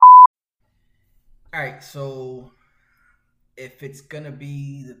right, so if it's gonna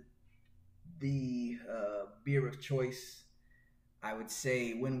be the beer of choice, I would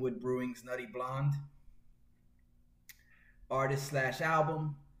say Winwood Brewing's Nutty Blonde. Artist slash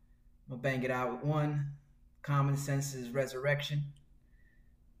album, I'm gonna bang it out with one. Common Sense's Resurrection,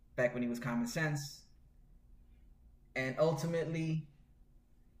 back when he was Common Sense. And ultimately,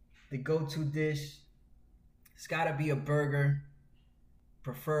 the go-to dish, it's gotta be a burger,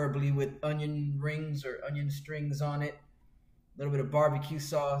 preferably with onion rings or onion strings on it. A little bit of barbecue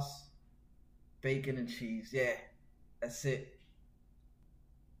sauce, bacon and cheese. Yeah, that's it.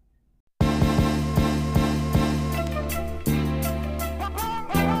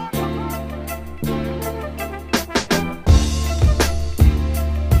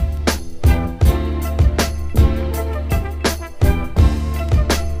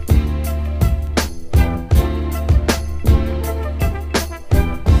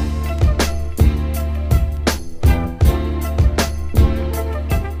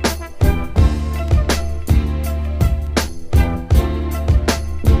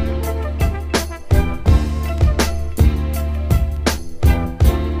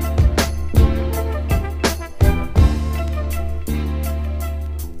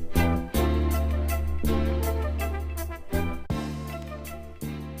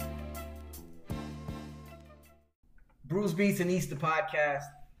 Bruce Beats and Easter podcast.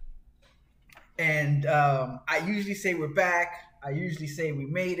 And I usually say we're back. I usually say we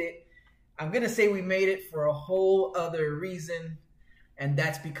made it. I'm going to say we made it for a whole other reason. And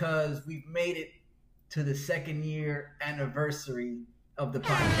that's because we've made it to the 2nd year anniversary of the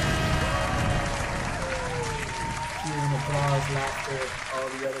podcast. Cheering, applause, laughter, all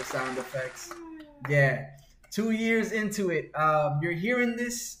the other sound effects. Yeah. 2 years into it. You're hearing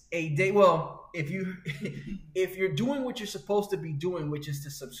this a day. Well, if you're doing what you're supposed to be doing, which is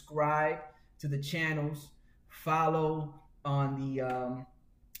to subscribe to the channels, follow on the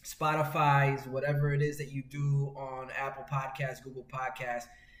Spotify's, whatever it is that you do on Apple Podcasts, Google Podcasts.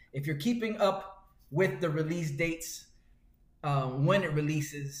 If you're keeping up with the release dates, when it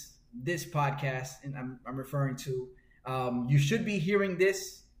releases this podcast, and I'm referring to, you should be hearing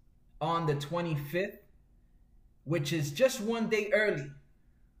this on the 25th, which is just one day early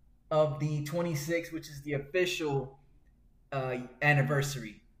of the 26th, which is the official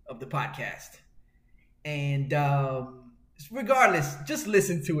anniversary of the podcast. And regardless, just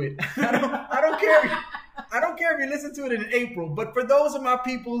listen to it. I don't care. I don't care if you listen to it in April. But for those of my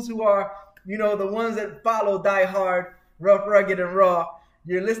peoples who are, the ones that follow Die Hard, Rough, Rugged, and Raw,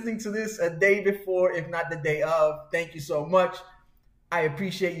 you're listening to this a day before, if not the day of. Thank you so much. I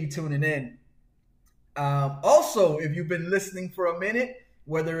appreciate you tuning in. Also, if you've been listening for a minute,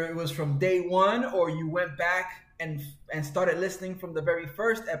 whether it was from day one or you went back and started listening from the very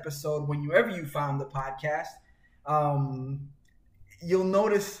first episode, whenever you found the podcast, you'll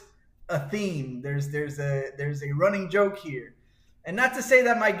notice a theme. There's a running joke here, and not to say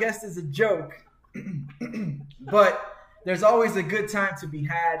that my guest is a joke, but there's always a good time to be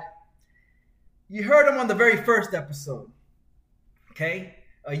had. You heard him on the very first episode. Okay,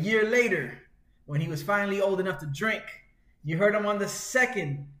 a year later, when he was finally old enough to drink, you heard him on the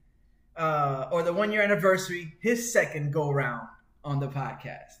second, or the 1 year anniversary, his second go round on the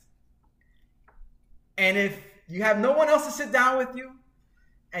podcast. And if you have no one else to sit down with you,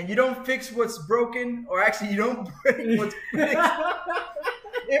 and you don't fix what's broken, or actually you don't break what's fixed,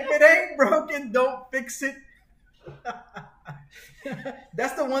 if it ain't broken, don't fix it.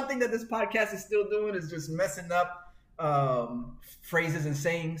 That's the one thing that this podcast is still doing, is just messing up phrases and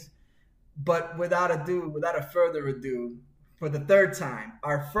sayings. But without a further ado, for the third time,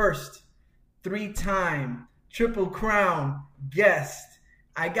 our first 3-time Triple Crown guest,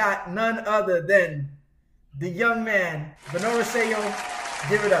 I got none other than the young man, Benora Seyo.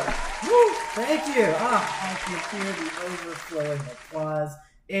 Give it up. Woo! Thank you. I can hear the overflowing applause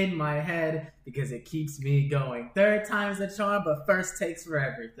in my head because it keeps me going. Third time's the charm, but first takes for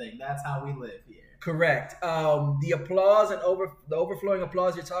everything. That's how we live here. Correct. The applause and the overflowing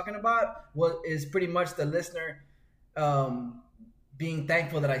applause you're talking about is pretty much the listener being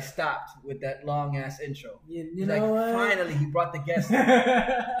thankful that I stopped with that long ass intro. You know what? Finally, he brought the guest.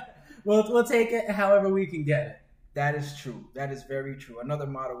 We'll take it however we can get it. That is true. That is very true. Another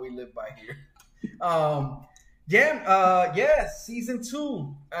motto we live by here. Season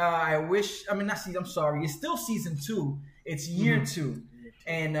 2. I'm sorry. It's still season 2. It's year 2.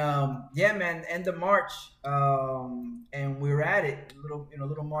 And end of March, and we're at it.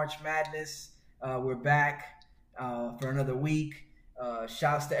 Little March Madness. We're back for another week.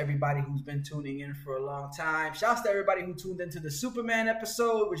 Shouts to everybody who's been tuning in for a long time. Shouts to everybody who tuned into the Superman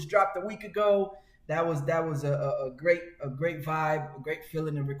episode, which dropped a week ago. That was a great vibe, a great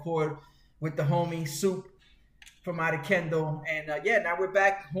feeling to record with the homie Soup from out of Kendall. And now we're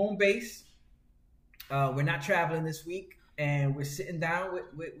back home base. We're not traveling this week, and we're sitting down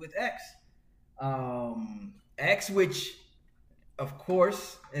with X. X, which of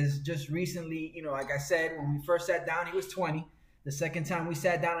course is just recently, like I said, when we first sat down, he was 20. The second time we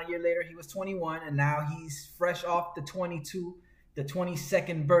sat down a year later, he was 21, and now he's fresh off the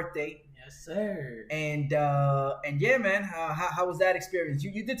 22nd birthday. Yes, sir. And yeah, man, how was that experience?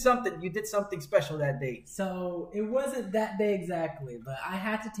 You did something special that day. So it wasn't that day exactly, but I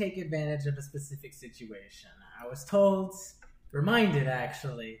had to take advantage of a specific situation. I was reminded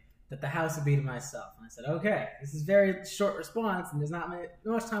actually, that the house would be to myself, and I said, okay, this is very short response, and there's not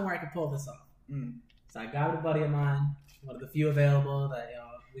much time where I could pull this off. So I got a buddy of mine, one of the few available that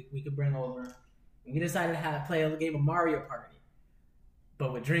we could bring over, and we decided to play a game of Mario Party,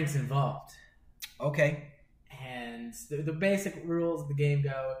 but with drinks involved. Okay. And the basic rules of the game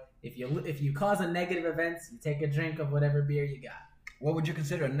go: if you cause a negative event, you take a drink of whatever beer you got. What would you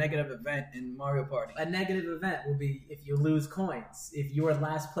consider a negative event in Mario Party? A negative event will be if you lose coins, if you're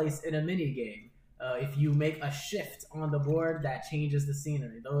last place in a mini game, if you make a shift on the board that changes the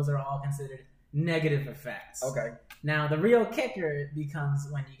scenery. Those are all considered negative effects. Okay. Now, the real kicker becomes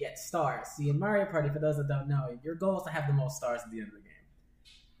when you get stars. See, in Mario Party, for those that don't know, your goal is to have the most stars at the end of the game.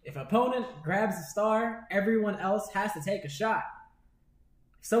 If an opponent grabs a star, everyone else has to take a shot.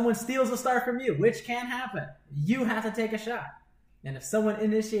 If someone steals a star from you, which can happen, you have to take a shot. And if someone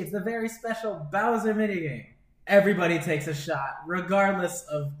initiates the very special Bowser minigame, everybody takes a shot, regardless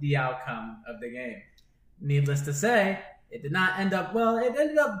of the outcome of the game. Needless to say, it did not end up well. It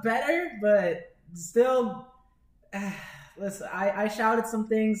ended up better, but still, listen, I shouted some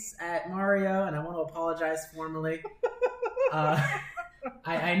things at Mario, and I want to apologize formally.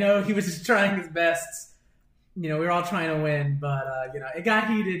 I know he was just trying his best. We were all trying to win, but it got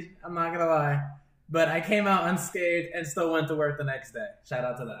heated. I'm not gonna lie. But I came out unscathed and still went to work the next day. Shout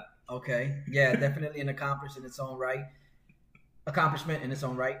out to that. Okay. Yeah, definitely an accomplishment in its own right.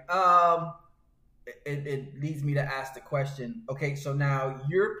 It leads me to ask the question. Okay, so now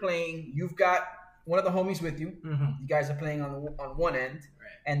you're playing. You've got one of the homies with you. Mm-hmm. You guys are playing on one end,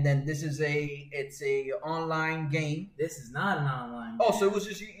 right. And then it's a online game. This is not an online game. Oh, so it was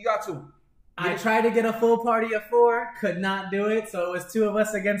just you got two. I tried to get a full party of 4, could not do it, so it was 2 of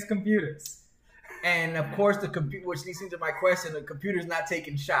us against computers. And of course, the computer, which leads into my question, the computer's not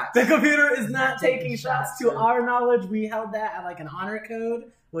taking shots. The computer is not taking shots. To our knowledge, we held that at like an honor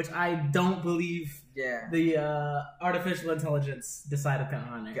code, which I don't believe the artificial intelligence decided to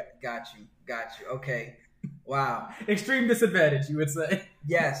honor. Got you. Okay. Wow. Extreme disadvantage, you would say.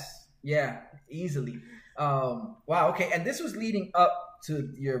 Yes. Yeah. Easily. Wow. Okay. And this was leading up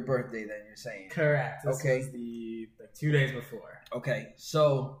to your birthday, then you're saying? Correct. This okay. was the 2 days before. Okay.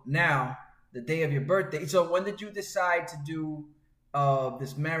 So now, the day of your birthday. So when did you decide to do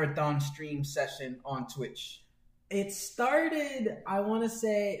this marathon stream session on Twitch? It started, I want to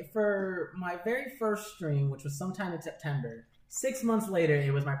say, for my very first stream, which was sometime in September. 6 months later,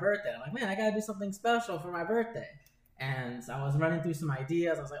 it was my birthday. I'm like, man, I got to do something special for my birthday. And I was running through some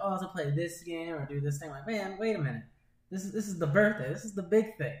ideas. I was like, oh, I was going to play this game or do this thing. I'm like, man, wait a minute. This is the birthday. This is the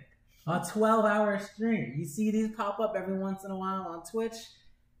big thing. A 12-hour stream. You see these pop up every once in a while on Twitch.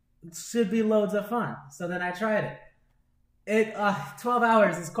 It should be loads of fun. So then I tried it. 12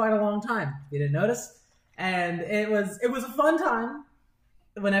 hours is quite a long time. You didn't notice? And it was a fun time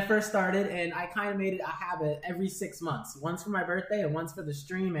when I first started, and I kind of made it a habit every 6 months. Once for my birthday and once for the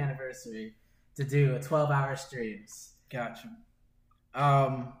stream anniversary to do 12-hour streams. Gotcha.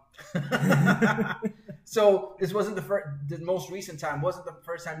 So this wasn't the most recent time. Wasn't the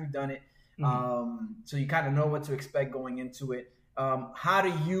first time you've done it. Mm-hmm. So you kind of know what to expect going into it. How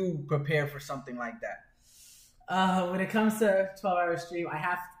do you prepare for something like that? When it comes to 12-hour stream,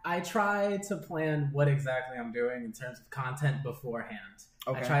 I try to plan what exactly I'm doing in terms of content beforehand.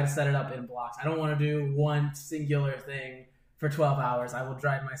 Okay. I try to set it up in blocks. I don't want to do one singular thing for 12 hours. I will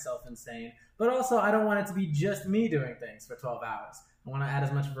drive myself insane. But also, I don't want it to be just me doing things for 12 hours. I want to add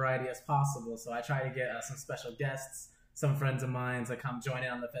as much variety as possible. So I try to get some special guests, some friends of mine to come join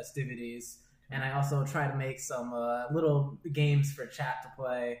in on the festivities. And I also try to make some little games for chat to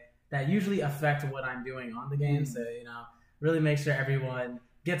play that usually affect what I'm doing on the game. So, really make sure everyone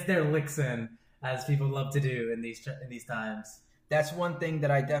gets their licks in, as people love to do in these times. That's one thing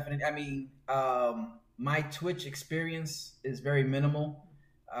that I definitely, my Twitch experience is very minimal.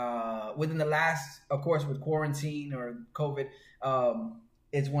 Within the last, of course, with quarantine or COVID,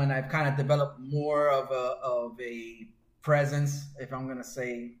 is when I've kind of developed more of a presence. If I'm gonna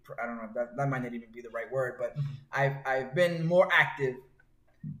say, I don't know, that might not even be the right word, but I've been more active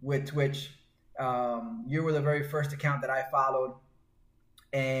with Twitch. You were the very first account that I followed,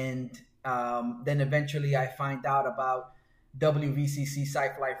 and then eventually I find out about WVCC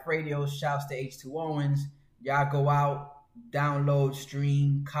Cypher Life Radio. Shouts to H2 Owens. Y'all go out, download,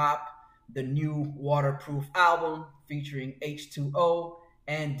 stream, cop the new Waterproof album featuring H2O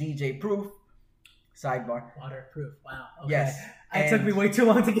and DJ Proof. Sidebar. Waterproof. Wow. Okay. Yes. It took me way too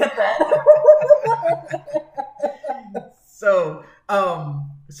long to get that. So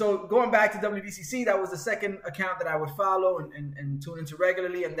going back to WVCC, that was the second account that I would follow and tune into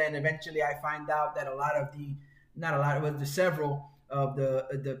regularly. And then eventually I find out that several of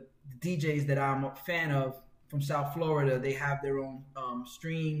the DJs that I'm a fan of from South Florida, they have their own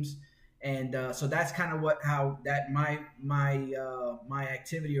streams. And so that's kind of how my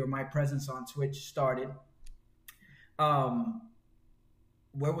activity or my presence on Twitch started.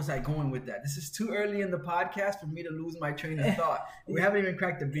 Where was I going with that? This is too early in the podcast for me to lose my train of thought. We haven't even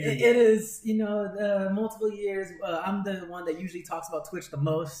cracked the beer yet. It is, multiple years. I'm the one that usually talks about Twitch the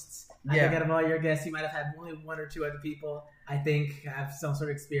most. I think out of all your guests, you might have had only one or two other people, I think, have some sort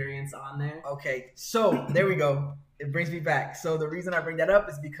of experience on there. Okay, so there we go. It brings me back. So the reason I bring that up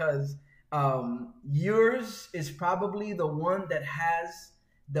is because yours is probably the one that has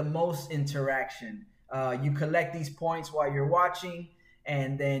the most interaction. You collect these points while you're watching,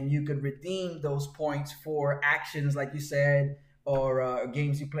 and then you could redeem those points for actions, like you said, or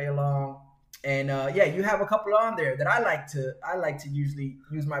games you play along. And you have a couple on there that I like to usually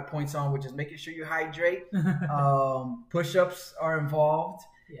use my points on, which is making sure you hydrate. Push-ups are involved.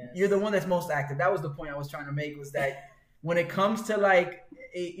 Yes. You're the one that's most active. That was the point I was trying to make, was that when it comes to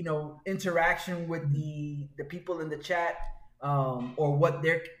interaction with the people in the chat, or what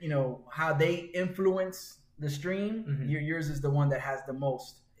they're, how they influence the stream, yours is the one that has the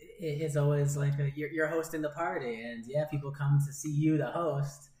most. It's always like you're hosting the party, and people come to see you, the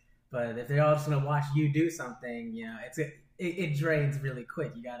host. But if they're all just gonna watch you do something, it drains really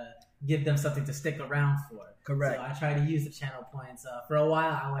quick. You gotta give them something to stick around for. Correct. So I try to use the channel points. For a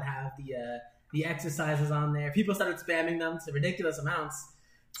while, I would have the exercises on there. People started spamming them to ridiculous amounts,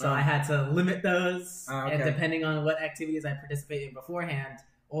 so I had to limit those. Okay. And depending on what activities I participate in beforehand,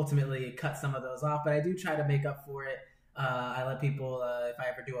 ultimately cut some of those off. But I do try to make up for it. I let people, if I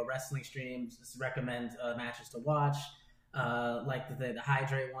ever do a wrestling stream, just recommend matches to watch. Like the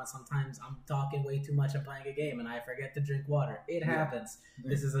hydrate one. Sometimes I'm talking way too much and playing a game and I forget to drink water. It happens. Yeah.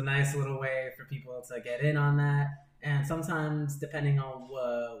 This is a nice little way for people to get in on that. And sometimes, depending on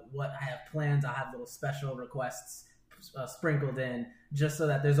what I have planned, I'll have little special requests sprinkled in, just so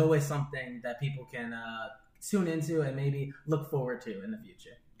that there's always something that people can tune into and maybe look forward to in the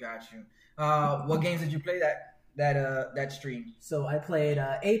future. Got you. What games did you play that stream? So I played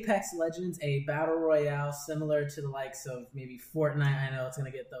Apex Legends, a battle royale similar to the likes of maybe Fortnite. I know it's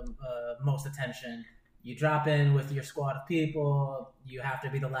going to get the most attention. You drop in with your squad of people. You have to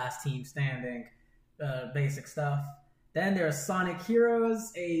be the last team standing. Basic stuff. Then there's Sonic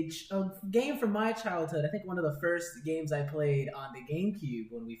Heroes, a game from my childhood. I think one of the first games I played on the GameCube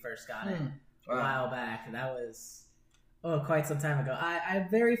when we first got it a while back. That was quite some time ago. I'm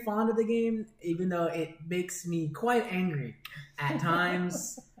very fond of the game, even though it makes me quite angry at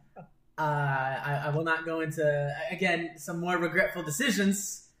times. I will not go into, again, some more regretful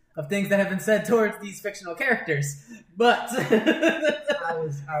decisions of things that have been said towards these fictional characters. But I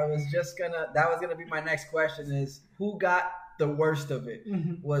was just gonna, that was gonna be my next question, is who got the worst of it?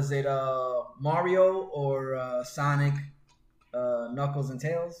 Was it Mario or Sonic, Knuckles and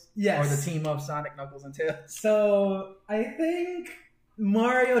Tails? Yes. Or the team of Sonic, Knuckles and Tails? So I think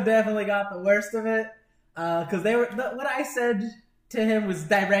Mario definitely got the worst of it, because what I said to him was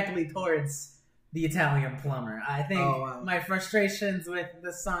directly towards the Italian plumber. I think my frustrations with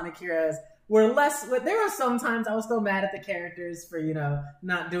the Sonic Heroes were less. There were some times I was still mad at the characters for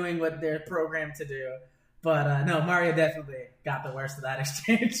not doing what they're programmed to do. But no, Mario definitely got the worst of that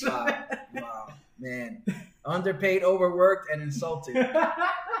exchange. Wow, man, underpaid, overworked, and insulted.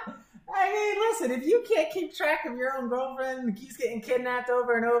 I mean, listen, if you can't keep track of your own girlfriend and keeps getting kidnapped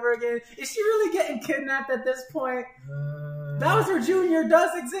over and over again, is she really getting kidnapped at this point? Bowser Jr.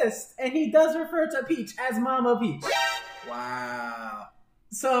 does exist, and he does refer to Peach as Mama Peach. Wow.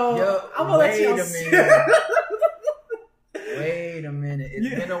 So, I'm going to let you Wait a minute.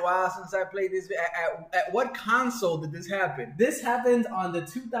 It's been a while since I played this. At what console did this happen? This happened on the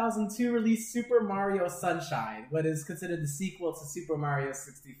 2002 release Super Mario Sunshine, what is considered the sequel to Super Mario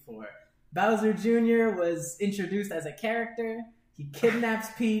 64. Bowser Jr. was introduced as a character. He kidnaps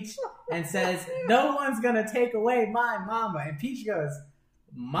Peach and says, "No one's gonna take away my mama." And Peach goes,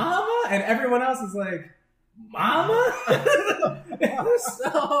 "Mama?" And everyone else is like, "Mama?"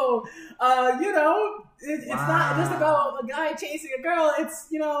 So, it's not just about a guy chasing a girl. It's,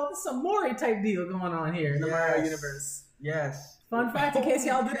 some Maury type deal going on here in the Mario universe. Yes. Fun fact in case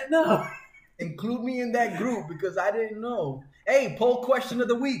y'all didn't know. Include me in that group because I didn't know. Hey, poll question of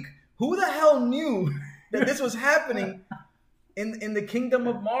the week. Who the hell knew that this was happening in the kingdom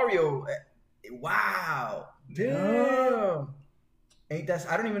of Mario? Wow. Damn. Ain't that?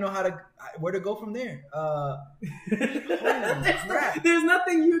 I don't even know where to go from there. There's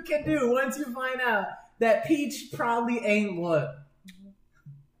nothing you can do once you find out that Peach probably ain't what.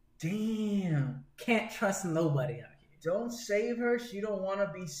 Damn. Can't trust nobody out here. Don't save her. She don't want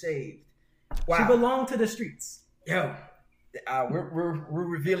to be saved. Wow. She belonged to the streets. Yo, we're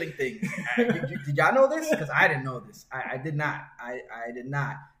revealing things. Did y'all know this? Because I didn't know this. I did not. I did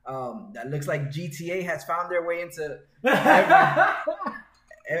not. That looks like GTA has found their way into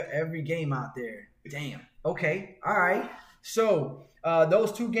every game out there. Damn. Okay. All right. So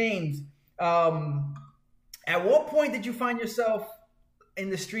those two games. At what point did you find yourself in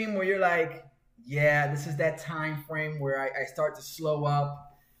the stream where you're like, yeah, this is that time frame where I start to slow up?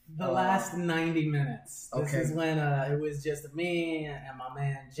 The last 90 minutes. This okay. is when it was just me and my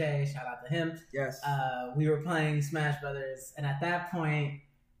man Jay. Shout out to him. Yes. We were playing Smash Brothers, and at that point,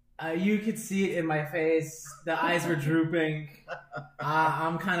 you could see it in my face. The eyes were drooping.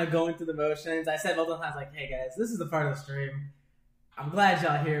 I'm kind of going through the motions. I said multiple times, like, "Hey guys, this is the part of the stream. I'm glad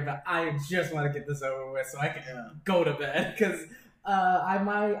y'all here, but I just want to get this over with so I can go to bed because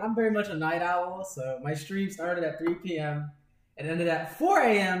I'm very much a night owl. So my stream started at 3 p.m. It ended at 4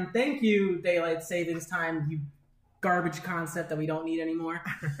 a.m. Thank you, daylight savings time, you garbage concept that we don't need anymore.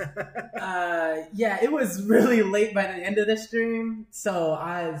 It was really late by the end of the stream. So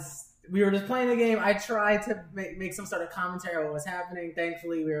we were just playing the game. I tried to make some sort of commentary on what was happening.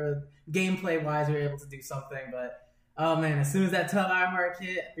 Thankfully, gameplay-wise, we were able to do something. But, oh man, as soon as that 12-hour mark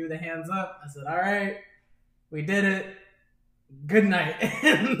hit, I threw the hands up. I said, all right, we did it. Good night.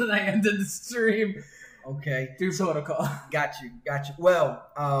 And then I ended the stream. Okay. Through protocol. Got you. Well,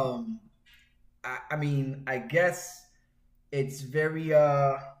 I mean, I guess it's very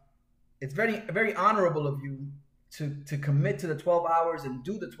honorable of you to commit to the 12 hours and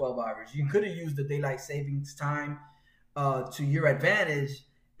do the 12 hours. You could have used the daylight savings time to your advantage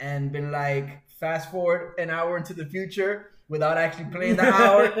and been like, fast forward an hour into the future without actually playing the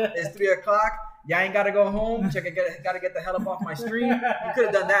hour. It's 3 o'clock. Y'all ain't got to go home. Got to get the hell up off my stream. You could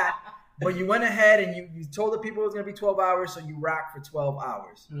have done that. But you went ahead and you told the people it was going to be 12 hours, so you rocked for 12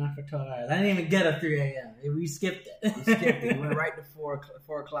 hours. Not for 12 hours. I didn't even get a 3 a.m. We skipped it. We skipped it. We went right to 4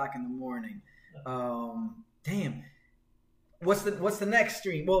 o'clock in the morning. Damn. What's the next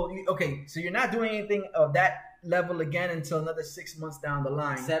stream? Well, okay, so you're not doing anything of that level again until another 6 months down the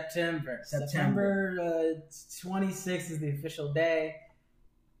line. September 26th is the official day.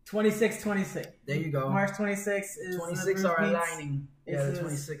 26. There you go. March 26th is 26 are aligning. Yeah, the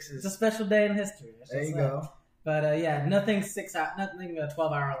 26 is. It's a special day in history. There you go. But nothing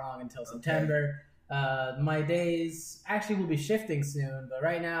 12 hour long until September. My days actually will be shifting soon, but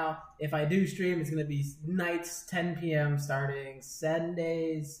right now, if I do stream, it's going to be nights 10 p.m. starting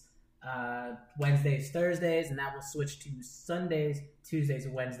Sundays, Wednesdays, Thursdays, and that will switch to Sundays, Tuesdays,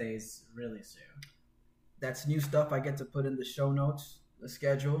 and Wednesdays really soon. That's new stuff I get to put in the show notes. The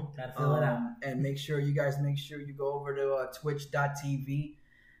schedule. Gotta fill it out. And make sure you go over to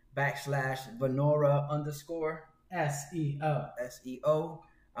twitch.tv/Venora_SEO.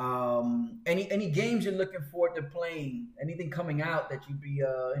 Any games you're looking forward to playing? Anything coming out that you'd be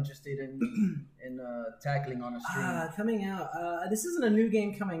interested in tackling on a stream? Coming out. This isn't a new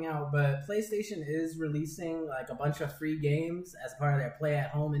game coming out, but PlayStation is releasing like a bunch of free games as part of their Play at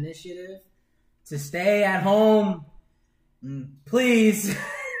Home initiative to stay at home. Please,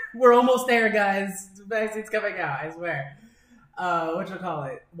 we're almost there, guys. The vaccine's coming out, I swear. What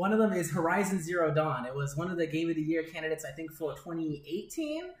one of them is Horizon Zero Dawn. It was one of the Game of the Year candidates, I think, for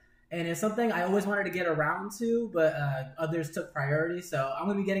 2018, and it's something I always wanted to get around to, but others took priority, so I'm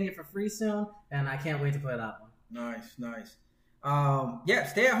going to be getting it for free soon, and I can't wait to play that one. Nice.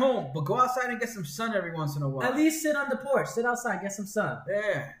 Stay at home, but go outside and get some sun every once in a while. At least sit on the porch, sit outside, get some sun.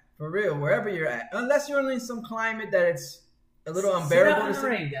 Yeah, for real, wherever you're at. Unless you're in some climate that it's a little unbearable. Sit out in the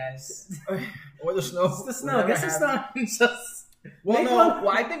rain, guys. Or the snow. It's the snow. Get some sun. I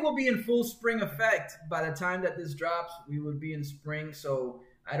think we'll be in full spring effect by the time that this drops. We would be in spring, so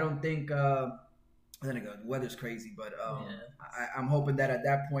I don't think. Then again, the weather's crazy, but I'm hoping that at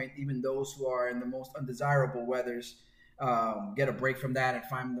that point, even those who are in the most undesirable weathers get a break from that and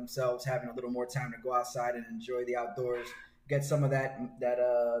find themselves having a little more time to go outside and enjoy the outdoors, get some of that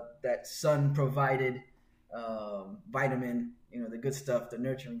sun provided vitamin, the good stuff, the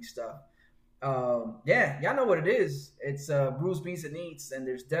nurturing stuff. Y'all know what it is. It's Brews Beats and Eats, and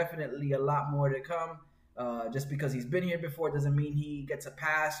there's definitely a lot more to come. Just because he's been here before doesn't mean he gets a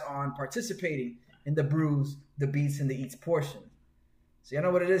pass on participating in the Brews, the Beats, and the Eats portion. So y'all know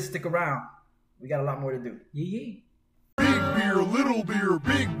what it is. Stick around. We got a lot more to do. Yee. Big beer, little beer,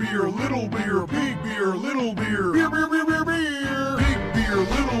 big beer, little beer, big beer, little beer. Beer, beer, beer, beer, beer. Big beer,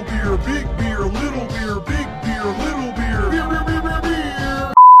 little beer, big beer, little beer, big beer, little beer. Beer, beer, beer, beer,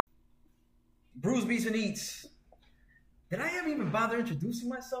 beer. Brews, Beats, and Eats. Did I ever even bother introducing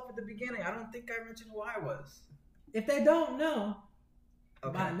myself at the beginning? I don't think I mentioned who I was. If they don't know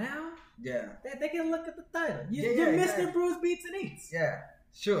Okay. by now, Yeah. they can look at the title. You're Yeah, Mr. exactly. Brews Beats and Eats. Yeah.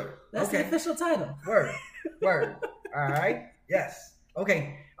 Sure. That's okay. the official title. Word. All right. Yes.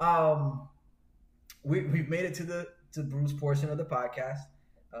 Okay. We've made it to the brews portion of the podcast.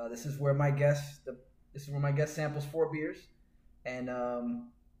 This is where my guest samples 4 beers, and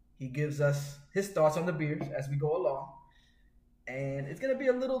he gives us his thoughts on the beers as we go along. And it's gonna be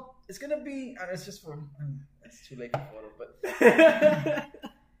it's just for it's too late for photo, but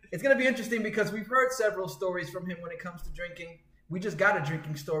it's gonna be interesting because we've heard several stories from him when it comes to drinking. We just got a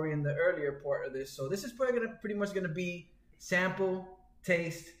drinking story in the earlier part of this, so this is pretty much gonna be sample,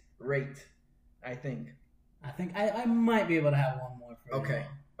 taste, rate. I think I might be able to have one more for you.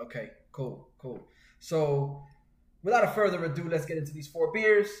 Okay. Cool. So, without further ado, let's get into these 4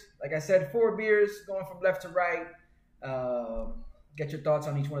 beers. Like I said, 4 beers going from left to right. Get your thoughts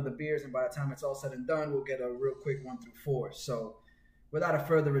on each one of the beers, and by the time it's all said and done, we'll get a real quick 1 through 4. So, without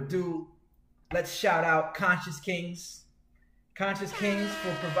further ado, let's shout out Conscious Kings. Conscious Kings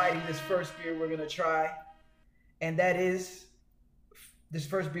for providing this first beer we're gonna try, and this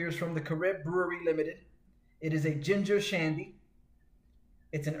first beer is from the Carib Brewery Limited. It is a ginger shandy.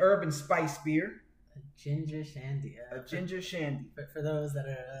 It's an herb and spice beer. A ginger shandy. A ginger shandy. For those that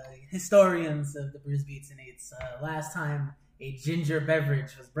are historians of the Brews Beats and Eats, last time a ginger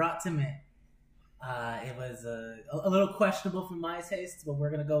beverage was brought to me, it was a little questionable for my taste, but we're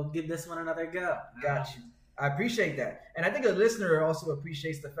going to go give this one another go. Got you. I appreciate that. And I think a listener also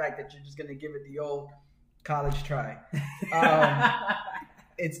appreciates the fact that you're just going to give it the old college try.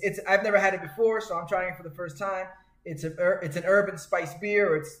 It's I've never had it before, so I'm trying it for the first time. It's an urban spice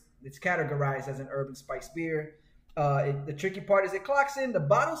beer, or it's categorized as an urban spice beer. The tricky part is the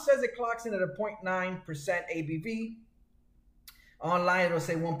bottle says it clocks in at a 0.9% ABV. Online it'll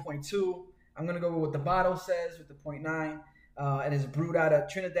say 1.2. I'm gonna go with what the bottle says with the 0.9. And it's brewed out of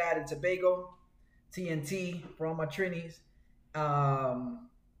Trinidad and Tobago, TNT for all my Trinis.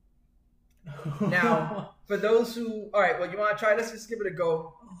 Now, for those who, all right, well, you want to try? Let's just give it a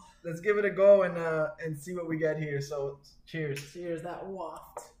go. Let's give it a go and see what we get here. So, cheers. Cheers, that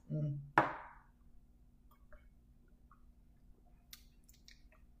waft.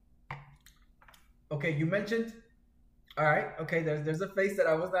 Okay, you mentioned. All right. Okay, there's a face that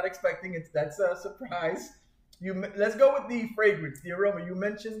I was not expecting. That's a surprise. Let's go with the fragrance, the aroma. You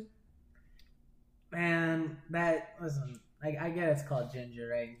mentioned. Man, listen. I get it's called ginger,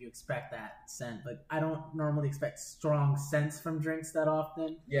 right? You expect that scent, but I don't normally expect strong scents from drinks that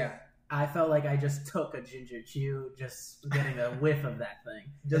often. Yeah. I felt like I just took a ginger chew, just getting a whiff of that thing.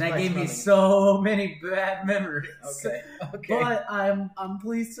 Just and that gave me smelling. so many bad memories. Okay. But I'm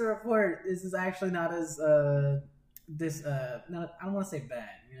pleased to report this is actually not as I don't want to say bad,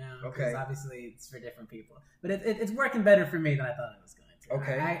 Okay. because obviously it's for different people. But it's working better for me than I thought it was going to.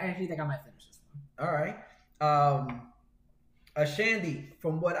 Okay. I actually think I might finish this one. All right. A shandy,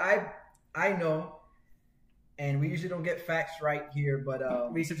 from what I know, and we usually don't get facts right here, but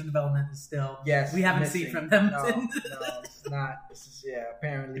Research and development is still we haven't missing. seen from them. No, it's not. This is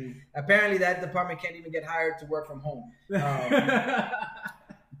apparently that department can't even get hired to work from home.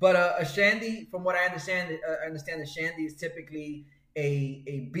 But a shandy, from what I understand the shandy is typically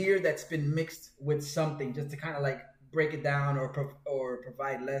a beer that's been mixed with something just to kind of like break it down or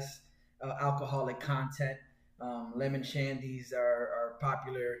provide less alcoholic content. Lemon shandies are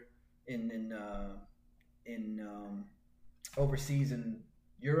popular in overseas in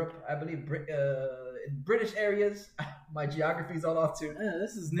Europe, I believe, in British areas. My geography's all off too. Yeah,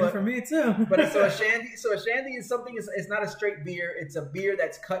 this is new for me too. But so a shandy is something. It's not a straight beer. It's a beer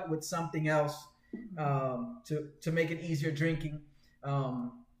that's cut with something else to make it easier drinking.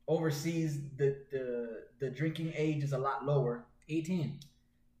 Overseas, the drinking age is a lot lower. 18.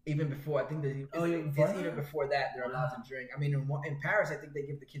 Even before, I think that even before that, they're allowed to drink. I mean, in Paris, I think they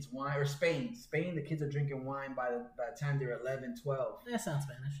give the kids wine, or Spain, the kids are drinking wine by the time they're 11, 12. That sounds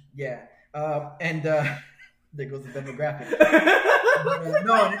Spanish. Yeah, there goes the demographic.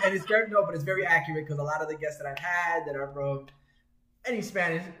 But it's very accurate because a lot of the guests that I've had that are from any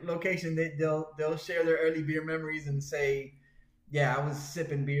Spanish location, they'll share their early beer memories and say, yeah, I was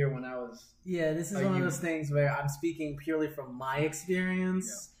sipping beer when I was. Yeah, this is one of those things where I'm speaking purely from my experience.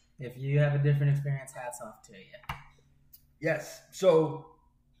 Yeah. If you have a different experience, hats off to you. Yes. So,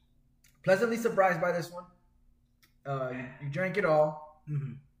 pleasantly surprised by this one. You drank it all.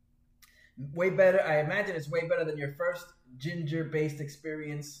 Mm-hmm. Way better. I imagine it's way better than your first ginger-based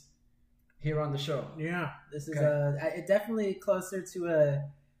experience here on the show. Yeah, this is it definitely closer to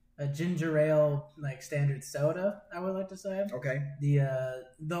a ginger ale like standard soda, I would like to say. Okay.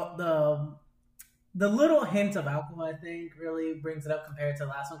 The little hint of alcohol, I think, really brings it up compared to the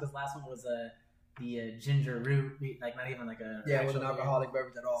last one, because last one was the ginger root, like not even like a it was an alcoholic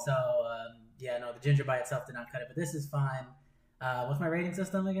beverage at all. So the ginger by itself did not cut it, but this is fine. What's my rating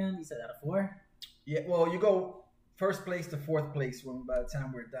system again? You said out of 4? Yeah, well, you go first place to fourth place by the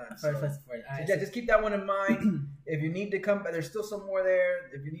time we're done. First place to fourth. So just keep that one in mind. If you need to come, there's still some more there.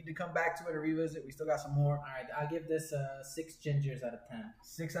 If you need to come back to it or revisit, we still got some more. All right, I'll give this 6 gingers out of 10.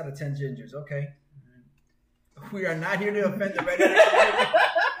 6 out of 10 gingers. Okay. Mm-hmm. We are not here to offend the redheaded.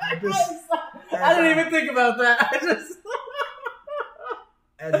 I didn't even think about that.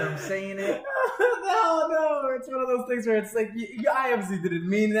 As I'm saying it. No, it's one of those things where it's like, I obviously didn't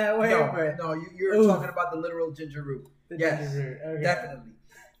mean that way. No, you're talking about the literal ginger root. Yes, ginger root. Okay. Definitely.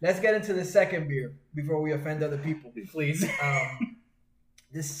 Let's get into the second beer before we offend other people. Please.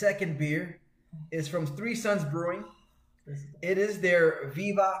 This second beer is from Three Sons Brewing. It is their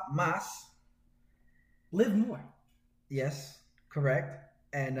Viva Mas. Live more. Yes, correct.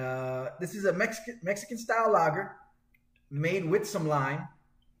 And this is a Mexican style lager made with some lime.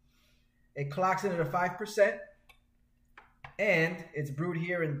 It clocks in at a 5%, and it's brewed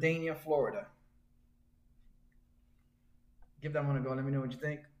here in Dania, Florida. Give that one a go. Let me know what you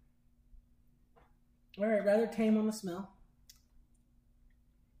think. All right, rather tame on the smell.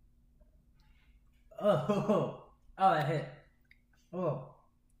 Oh, that hit. Oh. All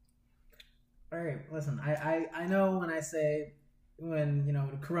right, listen. I know when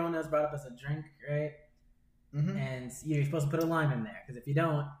the Corona is brought up as a drink, right? Mm-hmm. And you're supposed to put a lime in there, because if you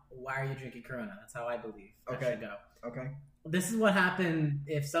don't, why are you drinking Corona? That's how I believe that should go. Okay. This is what happened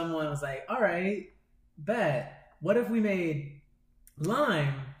if someone was like, all right, bet. What if we made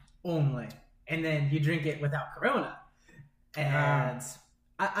lime only, and then you drink it without Corona? And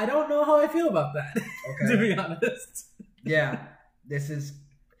I don't know how I feel about that, to be honest. Yeah.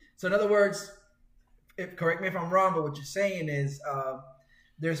 So in other words, correct me if I'm wrong, but what you're saying is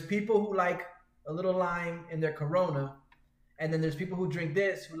there's people who like a little lime in their Corona, and then there's people who drink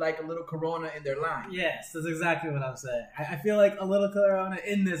this who like a little Corona in their lime. Yes, that's exactly what I'm saying. I feel like a little Corona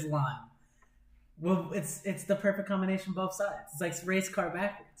in this lime. Well, it's the perfect combination both sides. It's like race car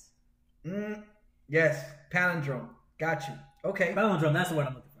backwards. Yes, palindrome. Got you. Okay. Palindrome, that's the word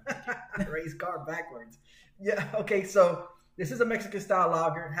I'm looking for. Race car backwards. Yeah, okay, so this is a Mexican style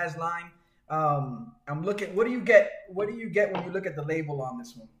lager. It has lime. I'm looking, what do you get when you look at the label on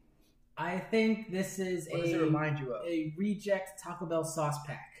this one? I think this is what does it remind you of? A reject Taco Bell sauce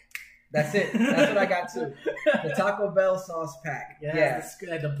pack. That's it. That's what I got too. The Taco Bell sauce pack. Yeah.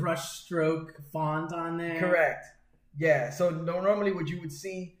 The brush stroke font on there. Correct. Yeah. So normally what you would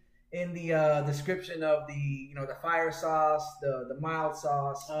see in the description of the fire sauce, the mild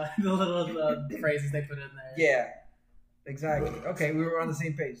sauce, the little phrases they put in there. Yeah. Exactly. Okay, we were on the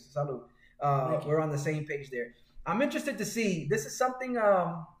same page. Salud. We're on the same page there. I'm interested to see. This is something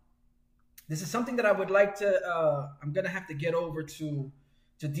that I would like to. I'm gonna have to get over to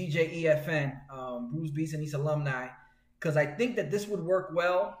DJ EFN, Bruce Beats and East alumni, because I think that this would work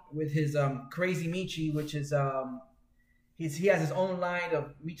well with his Crazy Michi, which is he has his own line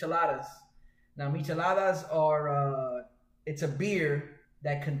of micheladas. Now micheladas are it's a beer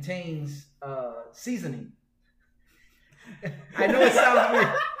that contains seasoning. I know it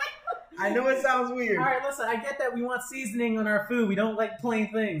sounds weird. All right, listen, I get that we want seasoning on our food. We don't like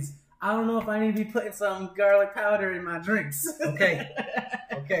plain things. I don't know if I need to be putting some garlic powder in my drinks. Okay.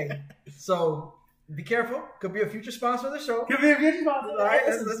 So be careful. Could be a future sponsor of the show. Could be a future sponsor. All right,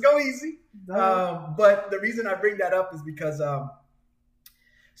 let's go easy. But the reason I bring that up is because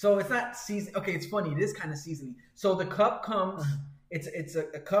so it's not season. Okay, it's funny. It is kind of seasoning. So the cup comes It's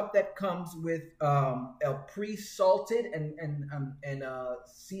a cup that comes with a pre-salted and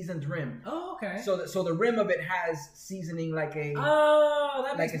seasoned rim. Oh, okay. So the rim of it has seasoning like a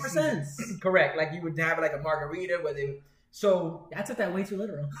that makes more sense. Correct, like you would have like a margarita where they. So I took that way too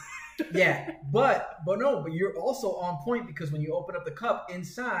literal. yeah, but you're also on point because when you open up the cup,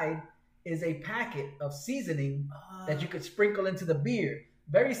 inside is a packet of seasoning that you could sprinkle into the beer.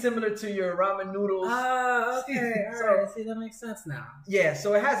 Very similar to your ramen noodles. Okay. All right. See, that makes sense now. Yeah,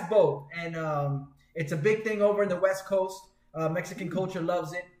 so it has both. And it's a big thing over in the West Coast. Mexican culture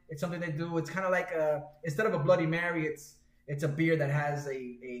loves it. It's something they do. It's kind of like instead of a Bloody Mary, it's a beer that has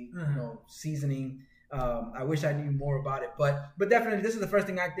a seasoning. I wish I knew more about it. But definitely, this is the first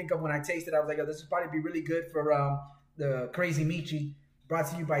thing I think of when I taste it. I was like, oh, this would probably be really good for the Crazy Michi, brought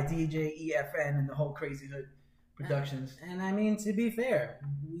to you by DJ EFN and the whole Crazy Hood Productions. And I mean, to be fair,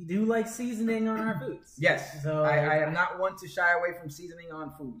 we do like seasoning on our foods. Yes, so I am not one to shy away from seasoning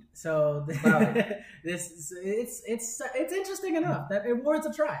on food. So it's interesting enough that it warrants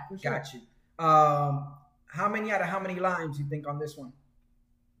a try. For sure. Got you. How many out of how many limes you think on this one?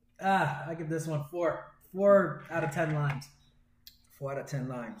 I give this one 4. 4 out of 10 limes. 4 out of 10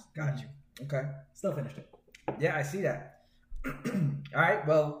 limes. Got you. Okay. Still finished it. Yeah, I see that. All right.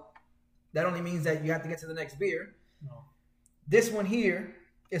 Well, that only means that you have to get to the next beer. No. This one here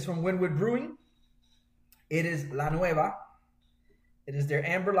is from Wynwood Brewing. It is La Nueva. It is their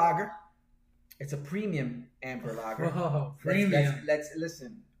amber lager. It's a premium amber lager. Whoa, premium. Let's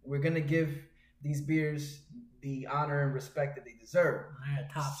listen. We're gonna give these beers the honor and respect that they deserve.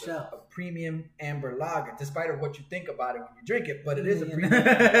 Top shelf. A premium amber lager, despite of what you think about it when you drink it, but it is a premium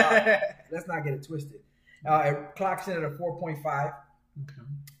amber lager. Let's not get it twisted. It clocks in at a 4.5. Okay.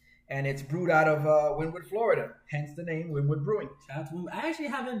 And it's brewed out of Wynwood, Florida. Hence the name Wynwood Brewing. Shout out to Wynwood. I actually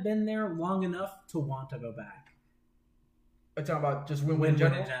haven't been there long enough to want to go back. We're talking about just Wynwood in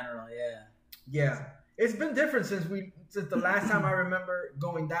general? Yeah. Yeah. It's been different since the last time I remember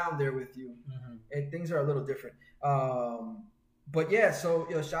going down there with you. Mm-hmm. Things are a little different. But yeah, so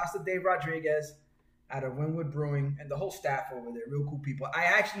shouts to Dave Rodriguez out of Wynwood Brewing and the whole staff over there. Real cool people. I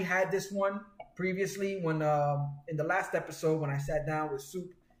actually had this one previously when in the last episode when I sat down with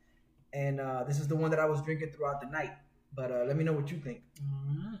Soup. And this is the one that I was drinking throughout the night. But let me know what you think.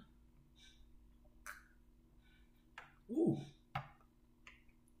 Ooh.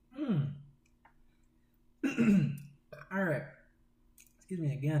 All right. Excuse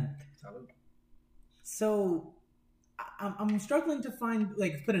me again. Salud. So, I'm struggling to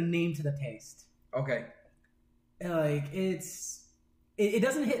put a name to the taste. Okay. Like it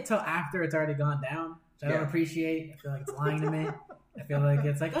doesn't hit till after it's already gone down, which I don't appreciate. I feel like it's lying to me. I feel like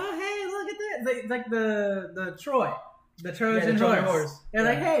it's like, oh hey, look at this, like the Troy, the Trojan horse. They're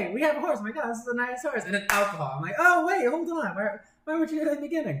like, hey, we have a horse. I'm like, oh, this is a nice horse, and it's alcohol. I'm like, oh wait, hold on, why weren't you at the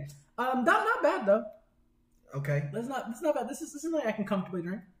beginning? Not bad though. Okay, it's not bad. This is something I can comfortably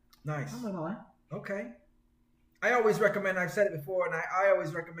drink. Nice. I'm not gonna lie. Okay, I always recommend. I've said it before, and I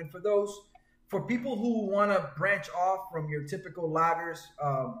always recommend for people who want to branch off from your typical lagers,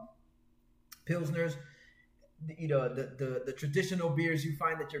 pilsners. The traditional beers you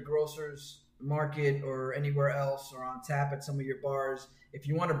find at your grocer's market or anywhere else or on tap at some of your bars. If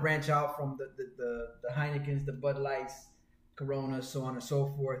you want to branch out from the Heinekens, the Bud Lights, Coronas, so on and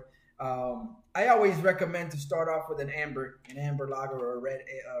so forth, I always recommend to start off with an amber lager or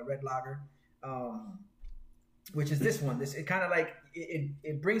a red lager, which is this one. It kind of like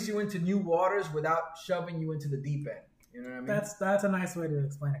it brings you into new waters without shoving you into the deep end. You know what I mean? That's a nice way to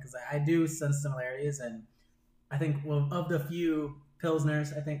explain it because I do sense similarities and. I think of the few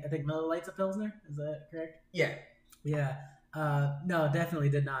pilsners, I think Miller Lite's a pilsner. Is that correct? Yeah. Yeah. No, definitely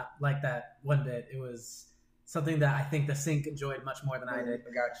did not like that one bit. It was something that I think the Sink enjoyed much more than I did.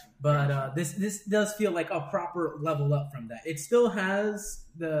 I got you. But this does feel like a proper level up from that. It still has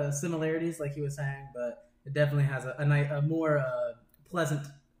the similarities, like he was saying, but it definitely has a more pleasant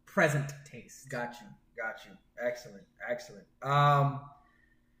present taste. Got you. Excellent.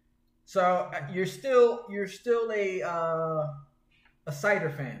 So you're still a cider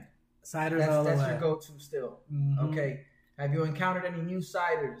fan. Ciders all the way. That's your go-to still. Mm-hmm. Okay. Have you encountered any new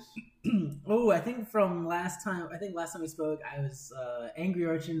ciders? I think last time we spoke, I was Angry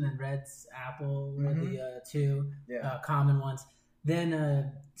Orchard and Red's Apple were the two common ones.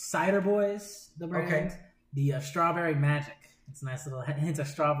 Then Cider Boys, the brand. Okay. The Strawberry Magic. It's a nice little hint of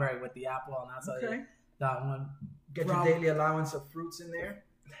strawberry with the apple on the outside. Okay. That one. Get your daily allowance of fruits in there.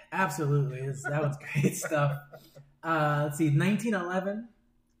 Absolutely. That was great stuff. Let's see, 1911,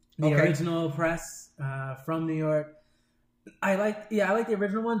 the original press from New York. I like the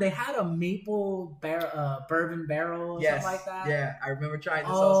original one. They had a maple bourbon barrel or something like that. Yeah, I remember trying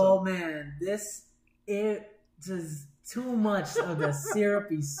this Oh also. man, it just too much of the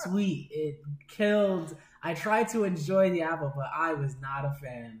syrupy sweet. It killed. I tried to enjoy the apple, but I was not a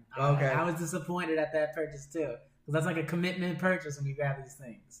fan. Okay. I was disappointed at that purchase too, because that's like a commitment purchase when you grab these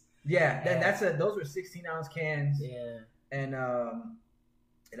things. Yeah, those were 16-ounce cans. Yeah. And I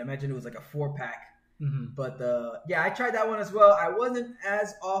imagine it was like a 4-pack. Mm-hmm. But I tried that one as well. I wasn't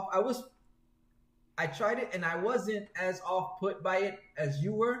as off. I tried it and I wasn't as off put by it as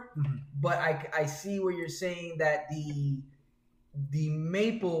you were. Mm-hmm. But I see where you're saying that the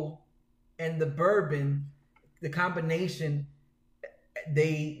maple and the bourbon, the combination,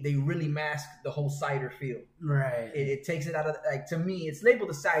 they really mask the whole cider feel. Right. It takes it out of, like, to me, it's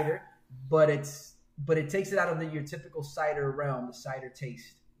labeled a cider, but it takes it out of your typical cider realm, the cider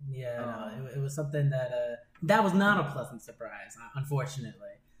taste. Yeah, it was something that was not a pleasant surprise,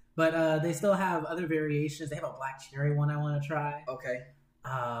 unfortunately. But they still have other variations. They have a black cherry one I want to try. Okay.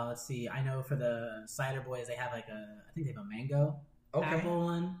 Let's see. I know for the cider boys, they have I think they have a mango Okay. apple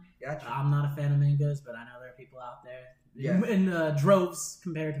one. Gotcha. I'm not a fan of mangoes, but I know there are people out there Yeah. in droves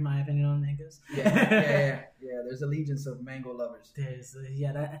compared to my opinion on mangoes. Yeah. There's a legions of mango lovers. There's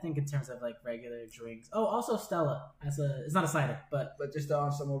I think in terms of like regular drinks. Oh, also Stella. It's not a cider, but just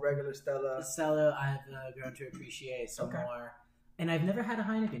on some more regular Stella. Stella I've grown to appreciate some more. And I've never had a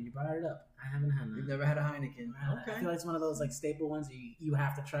Heineken. You brought it up. I haven't had that. You've never had a Heineken. I feel like it's one of those like staple ones you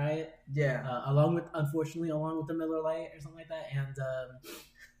have to try it. Yeah. Along with the Miller Lite or something like that.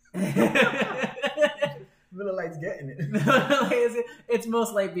 And Miller Lite's getting it. it's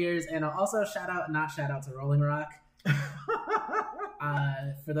most light beers. And also not shout out to Rolling Rock.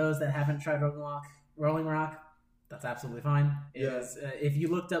 For those that haven't tried Rolling Rock, that's absolutely fine. If you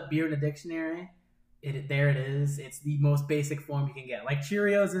looked up beer in a dictionary, there it is. It's the most basic form you can get. Like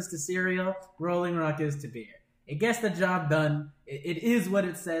Cheerios is to cereal, Rolling Rock is to beer. It gets the job done. It is what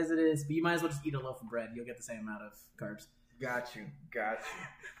it says it is, but you might as well just eat a loaf of bread. You'll get the same amount of carbs. Got you.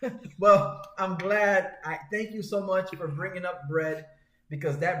 Well, I'm glad. Thank you so much for bringing up bread,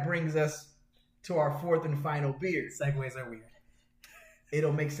 because that brings us to our fourth and final beer. Segues are weird.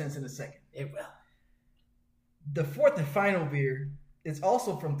 It'll make sense in a second. It will. The fourth and final beer is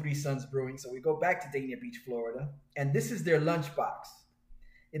also from Three Sons Brewing, so we go back to Dania Beach, Florida, and this is their lunchbox.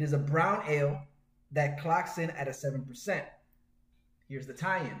 It is a brown ale that clocks in at a 7%. Here's the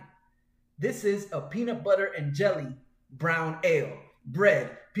tie-in. This is a peanut butter and jelly brown ale.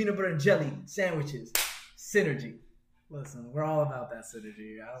 Bread, peanut butter and jelly, sandwiches, synergy. Listen, we're all about that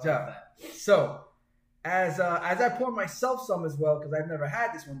synergy. I love that. So, as I pour myself some as well, because I've never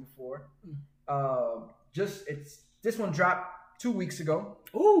had this one before, this one dropped 2 weeks ago.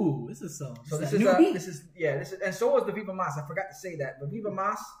 Ooh, this is and so was the Viva Mas. I forgot to say that. The Viva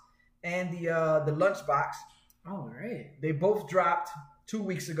Mas and the Lunchbox. Oh, right. They both dropped 2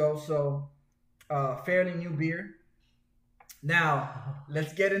 weeks ago, so fairly new beer. Now,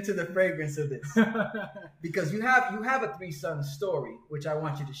 let's get into the fragrance of this. Because you have a Three Sons story, which I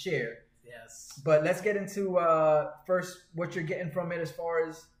want you to share. Yes. But let's get into first what you're getting from it as far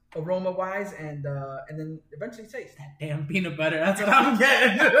as aroma wise, and then eventually taste. That damn peanut butter. That's what I'm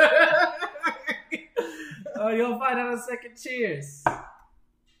getting. Oh, you'll find out in a second. Cheers.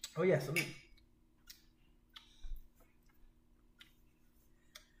 Oh yeah, salute.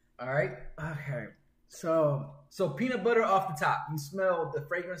 All right. Okay. So peanut butter off the top. You smell the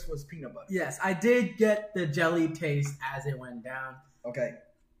fragrance was peanut butter. Yes, I did get the jelly taste as it went down. Okay.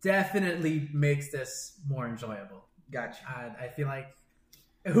 Definitely makes this more enjoyable. Gotcha. I feel like,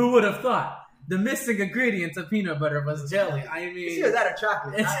 who would have thought the missing ingredient of peanut butter was jelly? I mean, it's either that or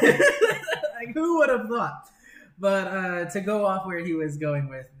chocolate. Like, who would have thought? But to go off where he was going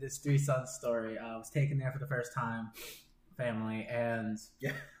with this Three Sons story, I was taken there for the first time, family, and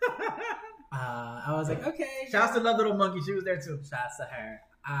yeah. I was like, okay. Shouts to Love Little Monkey. She was there too. Shouts to her.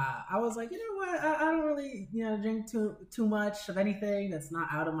 I was like, you know what? I don't really, drink too much of anything that's not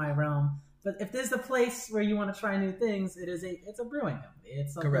out of my realm. But if there's a place where you want to try new things, it's a brewing company.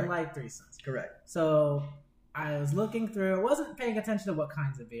 It's something Correct. like Three Sons. Correct. So I was looking through. I wasn't paying attention to what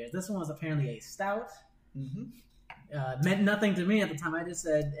kinds of beers. This one was apparently a stout. Mm-hmm. Meant nothing to me at the time. I just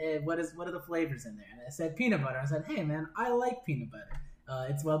said, hey, what are the flavors in there? And I said peanut butter. I said, hey man, I like peanut butter.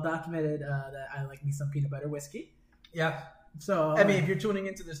 It's well documented that I like me some peanut butter whiskey. Yeah. So I mean, if you're tuning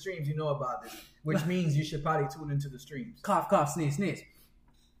into the streams, you know about this, which means you should probably tune into the streams. Cough, cough, sneeze, sneeze.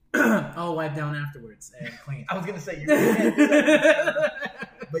 I'll wipe down afterwards and clean. I was gonna say you can't do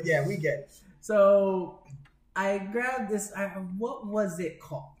that. But yeah, we get it. So I grabbed this. What was it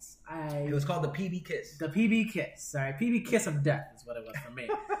called? It was called the PB Kiss. The PB Kiss. Sorry, PB Kiss of Death is what it was for me.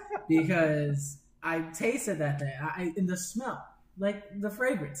 Because I tasted that thing. In the smell, like the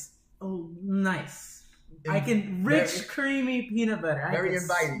fragrance. Oh, nice. Rich, creamy peanut butter. Very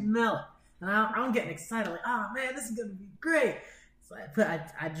inviting. Smell it. And I'm getting excited. Like, oh man, this is going to be great. So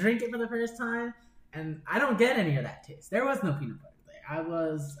I drink it for the first time. And I don't get any of that taste. There was no peanut butter there.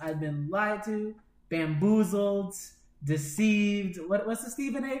 I'd been lied to, bamboozled, deceived. What's the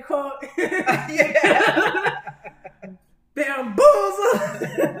Stephen A. quote? Yeah. Bamboozled.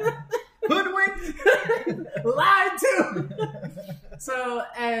 Hoodwinked. Lied to. So,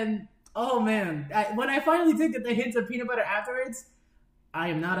 and oh man, when I finally did get the hint of peanut butter afterwards, I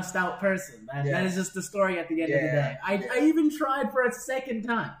am not a stout person. That is just the story at the end of the day. I even tried for a second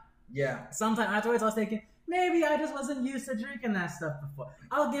time. Yeah. Sometime afterwards, I was thinking, maybe I just wasn't used to drinking that stuff before.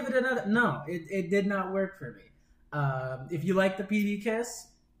 I'll give it another. No, it did not work for me. If you like the PB Kiss,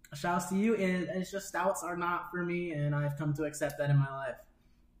 shouts to you. It's just stouts are not for me, and I've come to accept that in my life.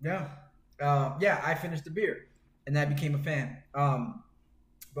 Yeah. I finished the beer, and I became a fan.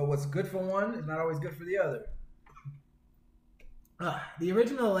 But what's good for one is not always good for the other. The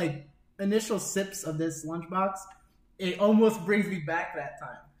original, initial sips of this lunchbox, it almost brings me back that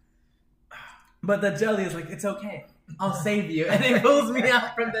time. But the jelly is like, it's okay. I'll save you. And it pulls me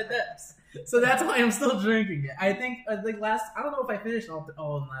out from the depths. So that's why I'm still drinking it. I think I don't know if I finished all of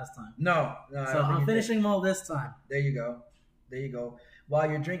them last time. No. So I'm finishing them all this time. There you go. While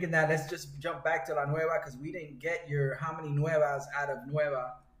you're drinking that, let's just jump back to La Nueva because we didn't get your how many nuevas out of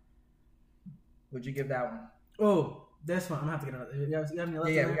Nueva. Would you give that one? Oh, this one. I'm going to have to get another. You have any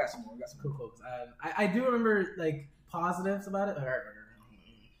left? Yeah, we got some more. Cool. I do remember, positives about it.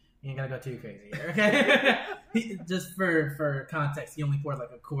 You ain't gotta go too crazy here, okay? Just for context, he only poured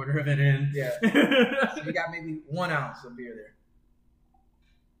a quarter of it in. Yeah. So you got maybe 1 ounce of beer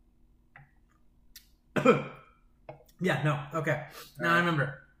there. Yeah, no, okay. Now I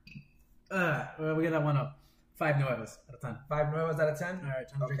remember. We got that one up. 5 nuevas out of 10. 5 nuevas out of 10? All right,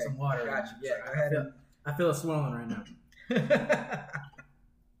 time to drink some water. Got you. Yeah, go ahead. I feel it swelling right now.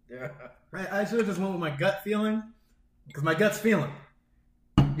 Yeah. I should have just went with my gut feeling, because my gut's feeling.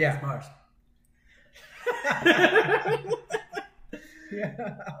 Yeah. Mars.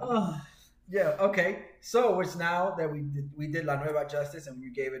 Yeah. Yeah. Okay. So it's now that we did La Nueva justice and you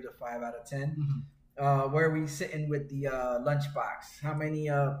gave it a 5 out of 10. Mm-hmm. Where are we sitting with the lunchbox? How many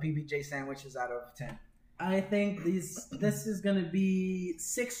PBJ sandwiches out of 10? I think this is gonna be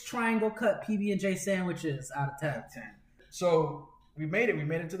 6 triangle cut PB&J sandwiches out of 10. So we made it. We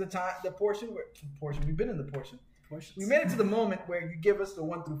made it to the portion. We've been in the portion. We made it to the moment where you give us the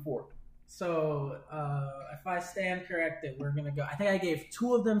 1 through 4. So if I stand corrected, we're gonna go. I think I gave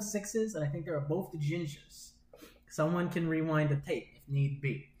 2 of them 6s, and I think they were both the gingers. Someone can rewind the tape if need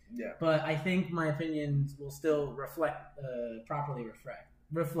be. Yeah. But I think my opinions will still properly reflect.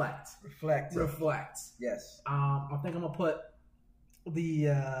 Yes. I think I'm gonna put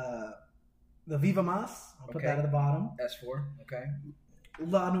the Viva Mas. I'll put that at the bottom. That's 4. Okay.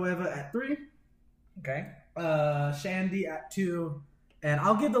 La Nueva at 3. Okay. Shandy at 2, and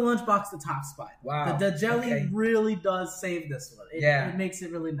I'll give the lunchbox the top spot. Wow. The jelly really does save this one. It makes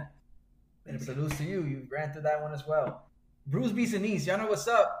it really nice. And salute to you. You ran through that one as well. Bruce Beats and East, y'all know what's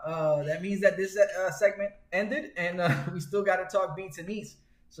up. That means that this segment ended, and we still got to talk Beats and East.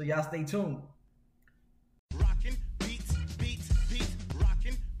 So y'all stay tuned. Rockin' beats,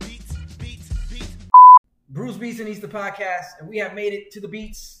 rockin' beats. Bruce Beats and East, the podcast, and we have made it to the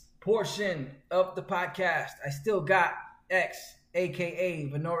Beats portion of the podcast. I still got X, aka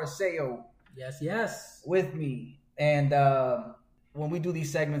Venora Sayo. Yes. With me. And when we do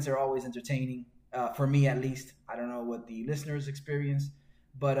these segments, they're always entertaining. For me, at least. I don't know what the listeners experience,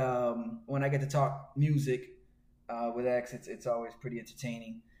 but when I get to talk music with X, it's always pretty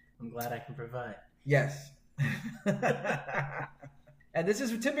entertaining. I'm glad I can provide. Yes. And this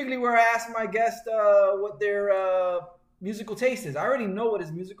is typically where I ask my guest what their musical taste is. I already know what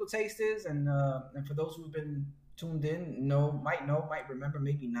his musical taste is, and for those who've been tuned in, might remember,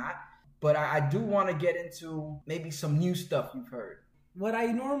 maybe not. But I do want to get into maybe some new stuff you've heard. What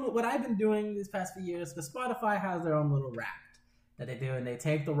I've been doing these past few years, because Spotify has their own little Wrapped that they do, and they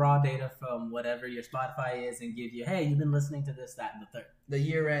take the raw data from whatever your Spotify is and give you, hey, you've been listening to this, that, and the third. The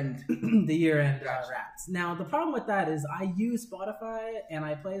year end. The year-end Gotcha. wraps. Now, the problem with that is I use Spotify and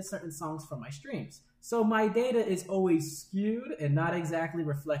I play certain songs from my streams. So my data is always skewed and not exactly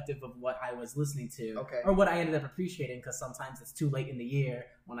reflective of what I was listening to Okay. or what I ended up appreciating, because sometimes it's too late in the year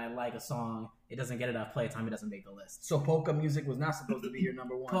when I like a song, it doesn't get enough playtime, it doesn't make the list. So polka music was not supposed to be your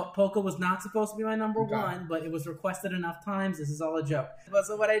number one. Polka was not supposed to be my number Okay. one, but it was requested enough times. This is all a joke. But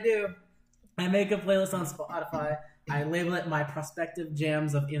so what I do, I make a playlist on Spotify. I label it my prospective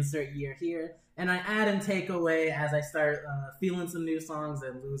jams of insert year here, and I add and take away as I start feeling some new songs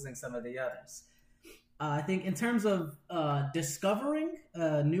and losing some of the others. I think in terms of discovering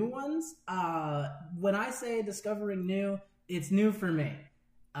new ones, when I say discovering new, it's new for me.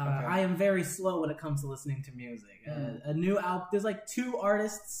 Okay. I am very slow when it comes to listening to music. A new album, there's like 2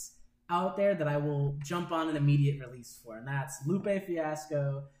 artists out there that I will jump on an immediate release for, and that's Lupe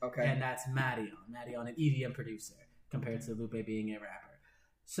Fiasco Okay. and that's Madeon, an EDM producer, compared to Lupe being a rapper.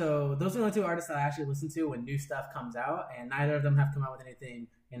 So those are the only 2 artists that I actually listen to when new stuff comes out, and neither of them have come out with anything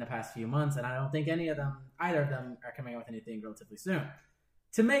in the past few months, and I don't think either of them are coming out with anything relatively soon.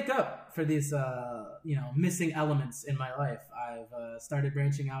 To make up for these, missing elements in my life, I've started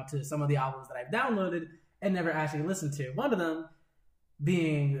branching out to some of the albums that I've downloaded and never actually listened to. One of them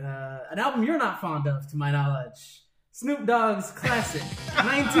being an album you're not fond of, to my knowledge, Snoop Dogg's classic,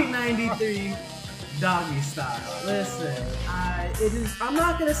 1993 Doggy Style. Listen, I'm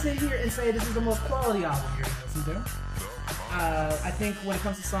not going to sit here and say this is the most quality album you're going to listen to. I think when it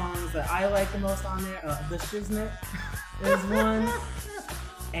comes to songs that I like the most on there, The Shiznit is one.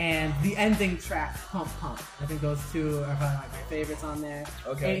 And the ending track, Pump Pump. I think those 2 are probably like my favorites on there.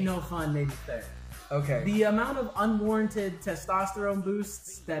 Okay. Ain't No Fun, maybe 3rd. Okay. The amount of unwarranted testosterone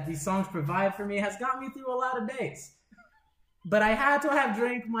boosts that these songs provide for me has got me through a lot of days. But I had to have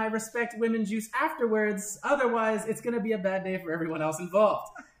drank my Respect Women juice afterwards, otherwise it's going to be a bad day for everyone else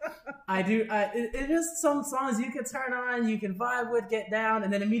involved. It is some songs you can turn on, you can vibe with, get down,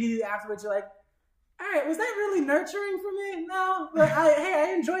 and then immediately afterwards you're like, all right, was that really nurturing for me? No, but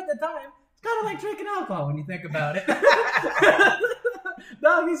I enjoyed the time. It's kind of like drinking alcohol when you think about it.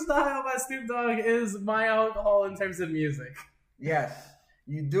 Doggy Style by Snoop Dogg is my alcohol in terms of music. Yes.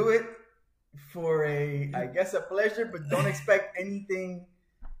 You do it for a pleasure, but don't expect anything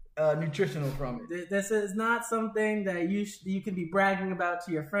nutritional from it. This is not something that you can be bragging about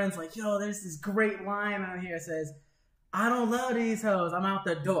to your friends. Like, yo, there's this great line on here that says, I don't love these hoes, I'm out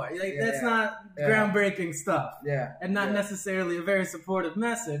the door. Like, that's not groundbreaking stuff. Yeah. And not necessarily a very supportive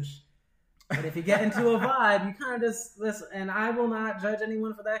message. But if you get into a vibe, you kind of just listen. And I will not judge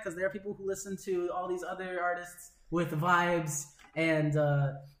anyone for that, because there are people who listen to all these other artists with vibes and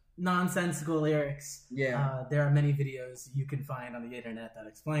nonsensical lyrics. Yeah. There are many videos you can find on the internet that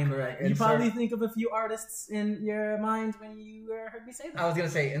explain Correct. that. You probably think of a few artists in your mind when you heard me say that. I was going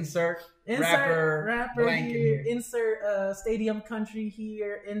to say insert rapper blank here, insert stadium country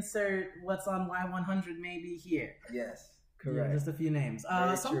here, insert what's on Y100 maybe here. Yes. Correct. Yeah, just a few names.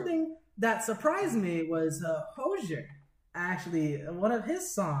 Very Something that surprised me was Hozier. Actually, one of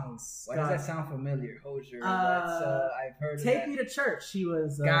his songs. Why does that sound familiar? Hozier. I've heard of Take that. Me to Church. He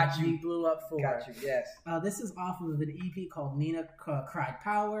was Got you. he blew up for. Got you. Yes. This is off of an EP called Nina Cried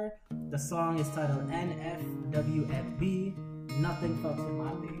Power. The song is titled NFWFB. Nothing fucks with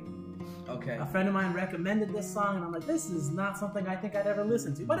my beat. Okay. A friend of mine recommended this song, and I'm like, this is not something I think I'd ever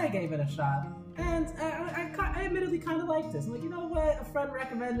listen to. But I gave it a shot, and I admittedly kind of liked this. I'm like, you know what? A friend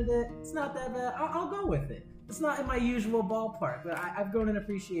recommended it. It's not that bad. I'll go with it. It's not in my usual ballpark, but I've grown an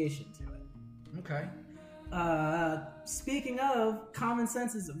appreciation to it. Okay. Speaking of Common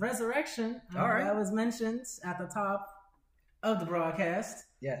Sense's Resurrection, All right. that was mentioned at the top of the broadcast.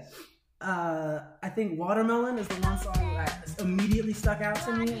 Yes. I think Watermelon is the one song that immediately stuck out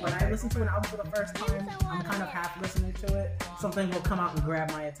to me. When I listen to an album for the first time, I'm kind of half listening to it. Something will come out and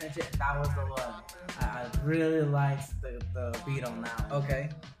grab my attention, and that was the one. I really liked the beat on that one. Okay.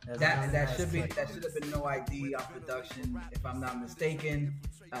 There's a That really nice should flick. have been No ID on production, if I'm not mistaken.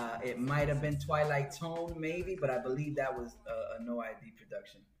 It might have been Twilight Tone, maybe, but I believe that was a No ID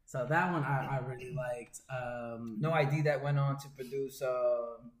production. So that one I really liked. No ID that went on to produce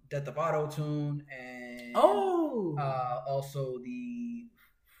Death of Auto Tune and also the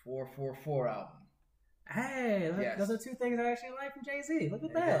 444 album. Hey, Yes. those are 2 things I actually like from Jay-Z. Look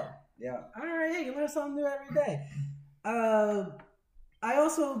at There you that. Yeah. All right, hey, you learn something new every day. I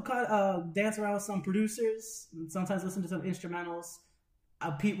also dance around with some producers, and sometimes listen to some instrumentals.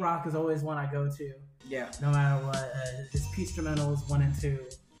 Pete Rock is always one I go to, Yeah. no matter what. His Pete instrumentals 1 and 2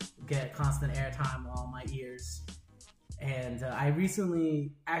 get constant airtime on my ears. And I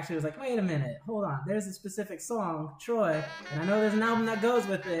recently actually was like, wait a minute, hold on. There's a specific song, Troy, and I know there's an album that goes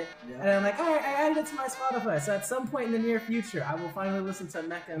with it. Yeah. And I'm like, all right, I added it to my Spotify. So at some point in the near future, I will finally listen to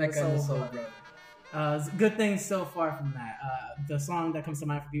Mecca and the Soul Brother. Good things so far from that. The song that comes to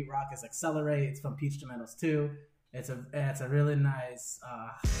mind for Beat Rock is Accelerate. It's from Peach Tomatoes 2. It's a really nice,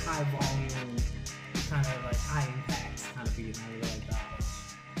 high volume, kind of like high impact kind of beat. I really like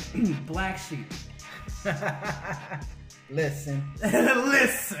that. Black Sheep. Listen. I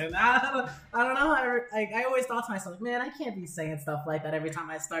don't know. I always thought to myself, man, I can't be saying stuff like that every time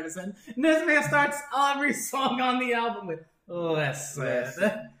I start a sentence. And this man starts every song on the album with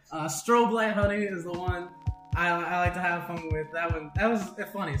listen. Strobe Light Honey is the one I like to have fun with. That was a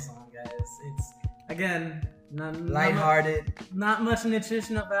funny song, guys. It's again lighthearted, not much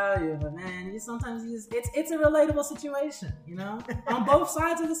nutritional value, but man, it's a relatable situation, you know, on both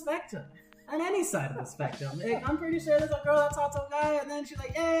sides of the spectrum. On any side of the spectrum. I'm pretty sure there's a girl that talked to a guy and then she's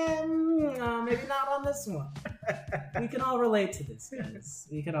like, maybe not on this one. We can all relate to this, guys.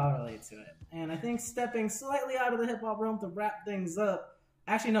 We can all relate to it. And I think stepping slightly out of the hip-hop realm to wrap things up.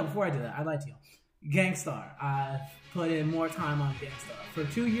 Actually, no, before I do that, I'd like to Gangstar. I've put in more time on Gangstar. For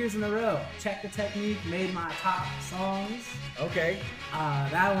 2 years in a row, Check the Technique made my top songs. Okay.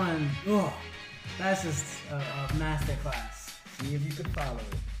 That one, that's just a masterclass. See if you can follow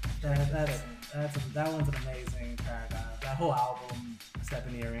it. That one's an amazing track. That whole album, Step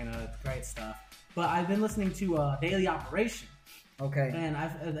in the Arena, great stuff. But I've been listening to Daily Operation. Okay. And I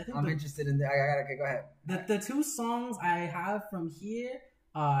think I'm interested in that. Okay, go ahead. The two songs I have from here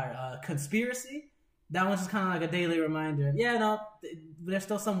are Conspiracy. That one's just kind of like a daily reminder. Yeah, no, there's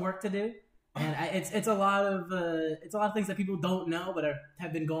still some work to do. And it's a lot of things that people don't know, but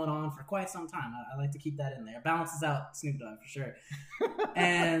have been going on for quite some time. I like to keep that in there. It balances out Snoop Dogg for sure.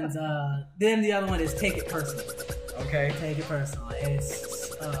 And then the other one is Take It Personal. Okay. Take It Personal.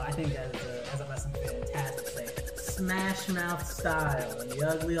 It's I think as a wrestling fan, fantastic thing. Smash Mouth style and the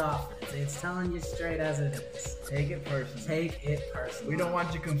ugly offense. It's telling you straight as it is. Take it personal. Take it personal. We don't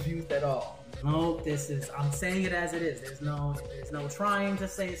want you confused at all. No, I'm saying it as it is. There's no trying to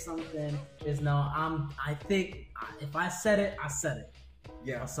say something. I think if I said it, I said it.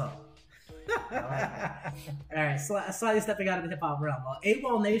 Yeah. What's up? All right. Slightly stepping out of the hip hop realm.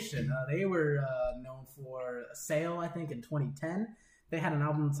 AWOL Nation, they were known for Sale, I think, in 2010. They had an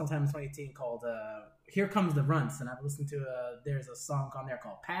album sometime in 2018 called Here Comes the Runts, and I've listened to there's a song on there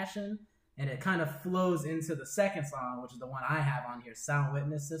called Passion. And it kind of flows into the second song, which is the one I have on here, Sound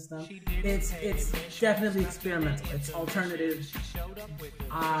Witness System. It's definitely experimental. It's alternative.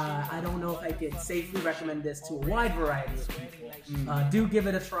 I don't know if I could safely recommend this to a wide variety of people. Do give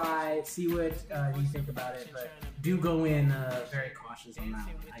it a try. See what you think about it. But do go in very cautious on that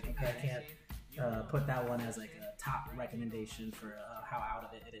one. I can't put that one as like a top recommendation for how out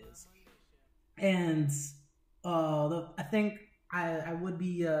of it is. And I think I would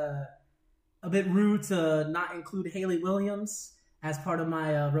be... a bit rude to not include Hayley Williams as part of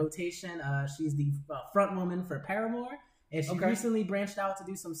my rotation. She's the front woman for Paramore, and she recently branched out to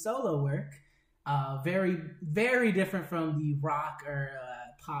do some solo work. Very, very different from the rock or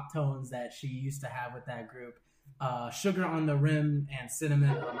pop tones that she used to have with that group. Sugar on the Rim and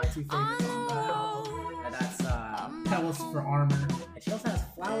Cinnamon are my two favorites on the album. And that's Pebbles for Armor. And she also has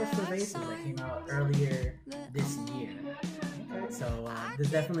Flowers for Vases that came out earlier this year. So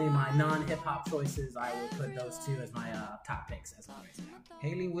there's definitely my non-hip-hop choices. I would put those two as my top picks as always.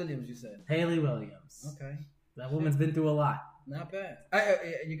 Hayley Williams, you said? Hayley Williams. Okay. That woman's been through a lot. Not bad.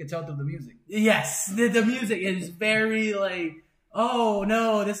 You can tell through the music. Yes, the music is very like, oh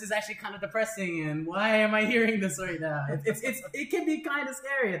no, this is actually kind of depressing, and why am I hearing this right now? It can be kind of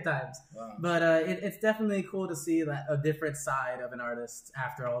scary at times. Wow. But it's definitely cool to see that a different side of an artist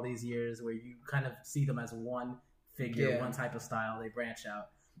after all these years, where you kind of see them as one figure, one type of style. They branch out.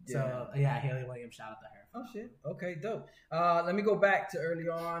 Yeah. So yeah, Hayley Williams, shout out to her. Oh shit. Okay, dope. Let me go back to early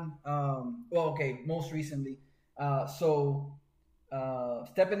on. Most recently.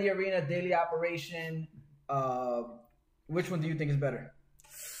 Step in the Arena, Daily Operation. Which one do you think is better?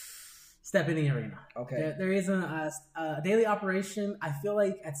 Step in the Arena. Okay. There isn't a Daily Operation. I feel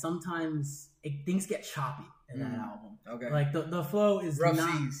like at sometimes things get choppy in that album. Okay. Like the flow is rough not.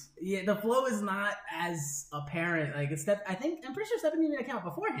 seas. Yeah, the flow is not as apparent. Like I'm pretty sure Step in the Arena came out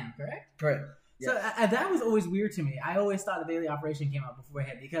beforehand, correct? Correct. So that was always weird to me. I always thought the Daily Operation came out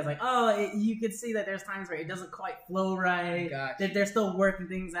beforehand because, like, you could see that there's times where it doesn't quite flow right. That they're still working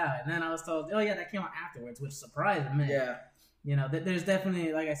things out. And then I was told, that came out afterwards, which surprised me. Yeah. You know, there's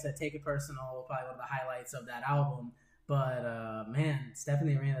definitely, like I said, Take It Personal, probably one of the highlights of that album. But man,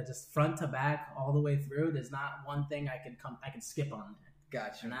 Stephanie Arena, just front to back all the way through. There's not one thing I can skip on there.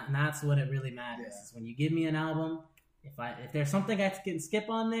 Gotcha. And that's what it really matters. Yeah. Is when you give me an album, if there's something I can skip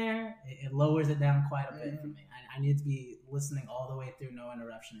on there, it lowers it down quite a bit for me. I need to be listening all the way through, no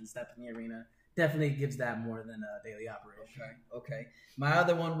interruption. And Stephanie Arena definitely gives that more than a daily operation. Okay. My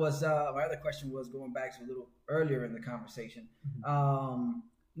other question was going back to a little earlier in the conversation.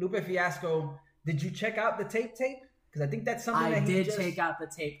 Lupe Fiasco, did you check out the tape? Because I think that's something I that he did check out the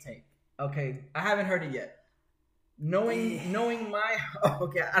tape. Okay, I haven't heard it yet. Knowing my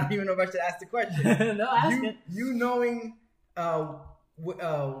okay, I don't even know if I should ask the question. No, ask it. You knowing when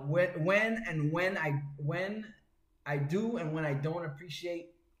I do and when I don't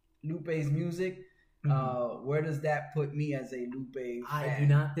appreciate Lupe's music, where does that put me as a Lupe fan? I do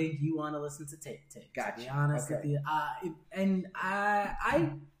not think you want to listen to tape. Gotcha. To be honest with you, and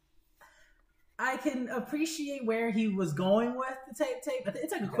I can appreciate where he was going with the tape.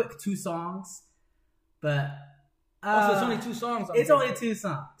 It's like a quick 2 songs, but so it's only 2 songs. It's only 2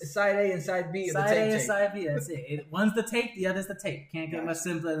 songs. It's side A and side B of the tape. Side A and side B. That's it. One's the tape, the other's the tape. Can't get much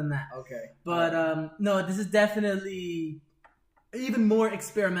simpler than that. Okay. But no, this is definitely even more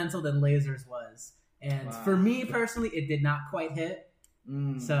experimental than Lasers was, and for me personally, it did not quite hit.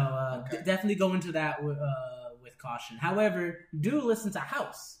 So definitely go into that with caution. However, do listen to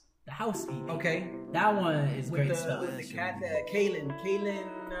House. The House EP. Okay. That one is great stuff. With the cat, Kaylin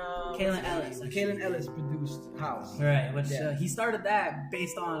Ellis. Kaylin Ellis produced House. Right, which he started that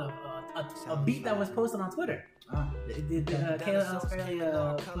based on a beat that was posted on Twitter. Kaylin Ellis apparently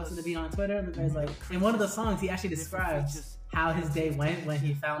posted the beat on Twitter, and the guy's like, in one of the songs, he actually describes how his day went when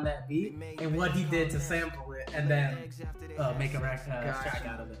he found that beat and what he did to sample it and then make a track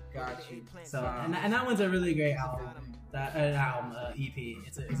out of it. Got you. So, and that one's a really great album. That EP.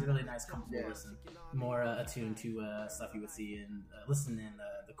 It's a really nice, comfortable listen. More attuned to stuff you would see and listen in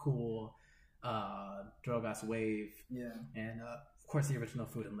the cool Drogas Wave. Yeah. And of course the original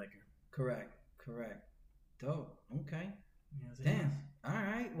Food and Liquor. Correct. Dope. Okay. Damn. All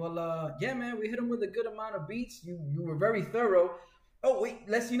right. Well, yeah, man, we hit him with a good amount of beats. You were very thorough. Oh wait,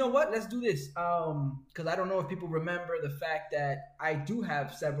 let's do this. Because I don't know if people remember the fact that I do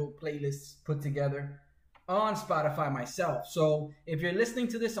have several playlists put together on Spotify myself. So if you're listening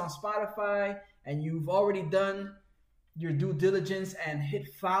to this on Spotify and you've already done your due diligence and hit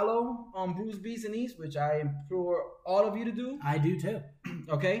follow on Bruce Beats and Eats, which I implore all of you to do. I do too.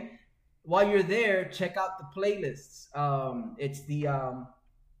 Okay. While you're there, check out the playlists. It's the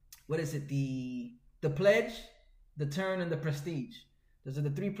what is it? The Pledge, the Turn, and the Prestige. Those are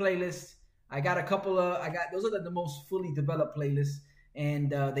the 3 playlists. I got those are the most fully developed playlists.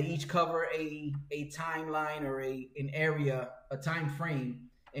 And they each cover a timeline or an area, a time frame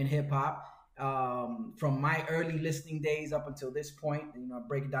in hip hop, from my early listening days up until this point. I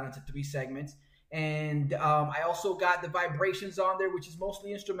break it down into 3 segments. And I also got the Vibrations on there, which is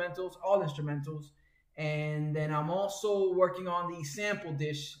mostly instrumentals, all instrumentals. And then I'm also working on the Sample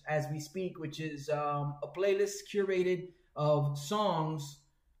Dish as we speak, which is a playlist curated of songs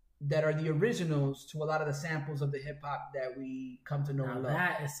that are the originals to a lot of the samples of the hip hop that we come to know and love.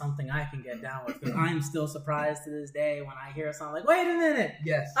 That is something I can get down with. Because I'm still surprised to this day when I hear a song like, wait a minute.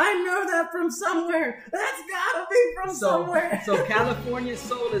 Yes. I know that from somewhere. That's gotta be from somewhere. So California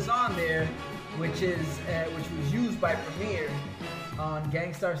Soul is on there, which was used by Premier on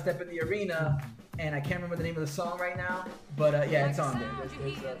Gangstar Step in the Arena. And I can't remember the name of the song right now. But yeah, it's on there.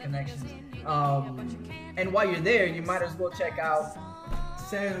 There's connections. And while you're there, you might as well check out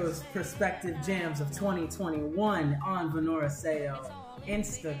Seo's Perspective Jams of 2021 on Venora Seo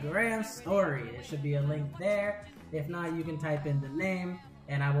Instagram story. There should be a link there. If not, you can type in the name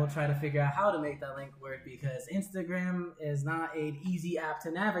and I will try to figure out how to make that link work because Instagram is not an easy app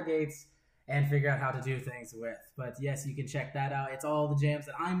to navigate and figure out how to do things with. But yes, you can check that out. It's all the jams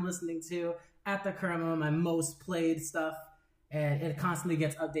that I'm listening to at the current moment, my most played stuff. And it constantly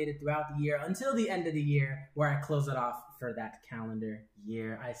gets updated throughout the year until the end of the year where I close it off for that calendar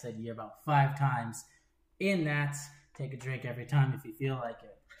year. I said year about 5 times in that. Take a drink every time if you feel like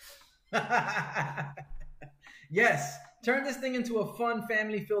it. Yes. Turn this thing into a fun,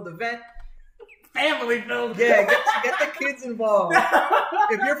 family-filled event. Family-filled? Yeah, get the kids involved.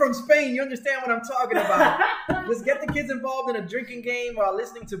 If you're from Spain, you understand what I'm talking about. Just get the kids involved in a drinking game while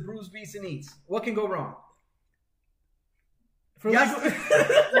listening to Bruce Beats and Eats. What can go wrong? Y'all stay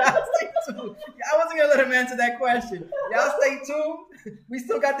tuned. I wasn't going to let him answer that question. Y'all stay tuned. We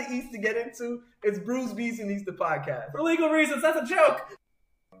still got the Eats to get into. It's Bruce Beats and Eats, the podcast. For legal reasons, that's a joke.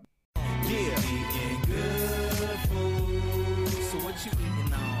 Yeah. Eating good food. So what you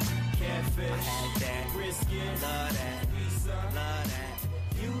eating on? catfish. I had that brisket. Love that. Pizza. Love that.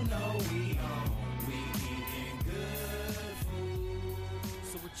 You know we on. We eating good food.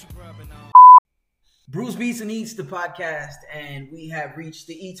 So what you grabbing on? Bruce Beats and Eats, the podcast, and we have reached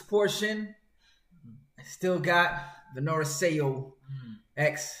the Eats portion. I still got the Noraseo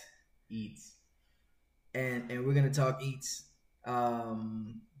X Eats. And we're gonna talk Eats.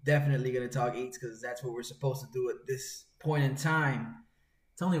 Definitely gonna talk Eats because that's what we're supposed to do at this point in time.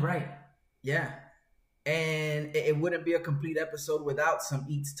 It's only right. Yeah, and it wouldn't be a complete episode without some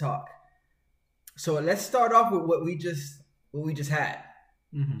Eats talk. So let's start off with what we just had.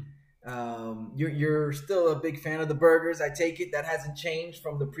 Mm-hmm. You're still a big fan of the burgers. I take it that hasn't changed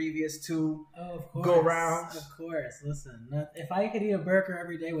from the previous two go rounds. Of course. Listen, if I could eat a burger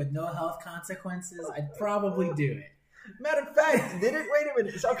every day with no health consequences, I'd probably do it. Matter of fact, did it? Wait a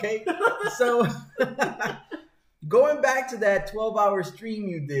minute. It's okay. So going back to that 12-hour stream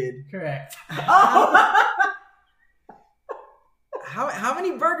you did. Correct. How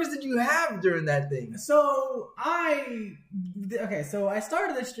many burgers did you have during that thing? So I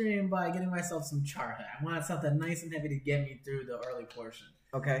started the stream by getting myself some charha. I wanted something nice and heavy to get me through the early portion.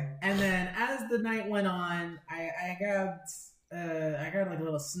 Okay. And then as the night went on, I grabbed like a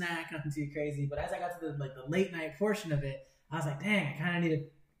little snack, nothing too crazy. But as I got to the late night portion of it, I was like, dang, I kind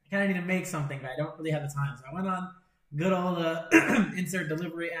of need to make something, but I don't really have the time. So I went on good old insert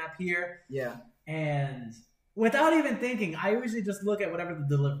delivery app here. Yeah. And without even thinking, I usually just look at whatever the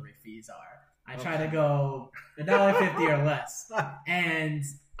delivery fees are. I try to go $1.50 or less. And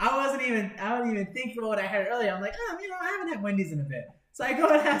I didn't even think about what I had earlier. I'm like, I haven't had Wendy's in a bit. So I go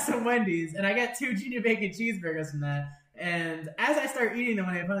and have some Wendy's, and I get 2 junior bacon cheeseburgers from that. And as I start eating them,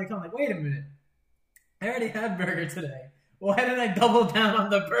 when I finally come, I'm like, wait a minute. I already had burger today. Why did I double down on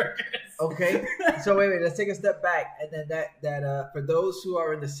the burgers? Okay. So wait, let's take a step back. And then that for those who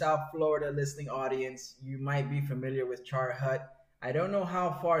are in the South Florida listening audience, you might be familiar with Char Hut. I don't know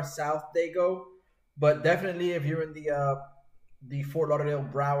how far south they go, but definitely if you're in the Fort Lauderdale,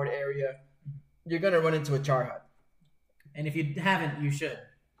 Broward area, you're gonna run into a Char Hut. And if you haven't, you should.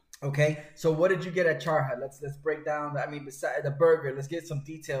 Okay, so what did you get at Char Hut? Let's break down. Besides the burger, let's get some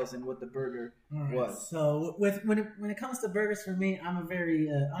details in what the burger was. So when it comes to burgers, for me, I'm a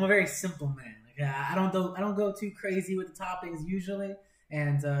very simple man. Like I don't go too crazy with the toppings usually.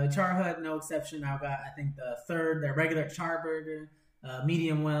 And Char Hut, no exception. I got their regular char burger,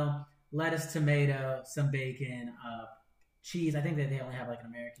 medium well, lettuce, tomato, some bacon, cheese. I think that they only have like an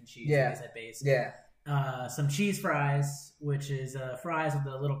American cheese at base. Yeah. Some cheese fries, which is fries with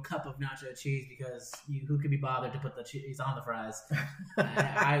a little cup of nacho cheese because who could be bothered to put the cheese on the fries?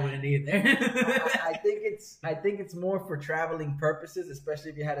 I wouldn't either. I think it's more for traveling purposes,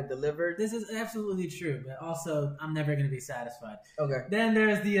 especially if you had it delivered. This is absolutely true, but also I'm never going to be satisfied. Okay. Then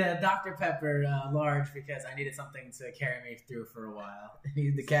there's the Dr. Pepper large because I needed something to carry me through for a while. You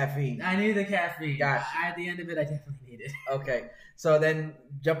need the caffeine. I needed the caffeine. Gotcha. At the end of it, I definitely need it. Okay. So then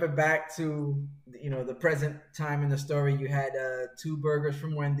jumping back to the present time in the story, you had 2 burgers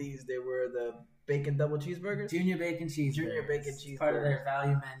from Wendy's. They were the bacon double cheeseburgers. Junior bacon cheeseburgers. Junior bacon cheeseburgers. Part of their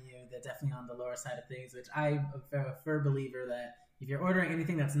value menu. They're definitely on the lower side of things, which I'm a firm believer that if you're ordering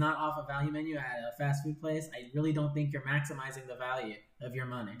anything that's not off a value menu at a fast food place, I really don't think you're maximizing the value of your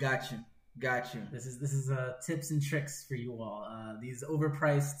money. Got you. This is tips and tricks for you all. These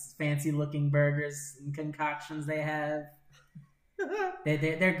overpriced, fancy-looking burgers and concoctions they have,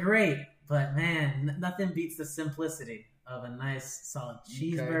 they're great. But man, nothing beats the simplicity of a nice solid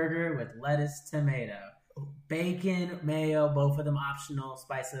cheeseburger with lettuce, tomato, bacon, mayo, both of them optional.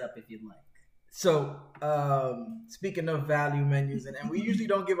 Spice it up if you'd like. So, speaking of value menus, and we usually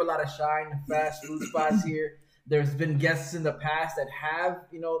don't give a lot of shine to fast food spots here. There's been guests in the past that have,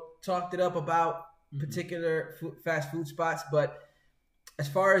 talked it up about particular fast food spots, but as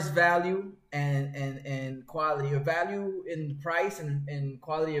far as value and quality, or value in price and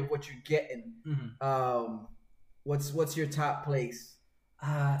quality of what you're getting, what's your top place?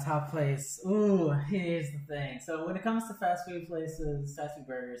 Top place. Ooh, here's the thing. So when it comes to fast food places, fast food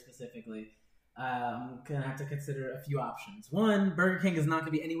burgers specifically, I'm gonna have to consider a few options. One, Burger King is not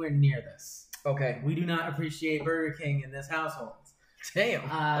gonna be anywhere near this. Okay. We do not appreciate Burger King in this household. Damn.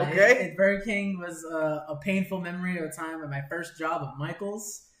 Okay. Burger King was a painful memory of a time at my first job at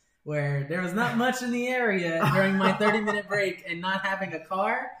Michael's, where there was not much in the area during my 30-minute break and not having a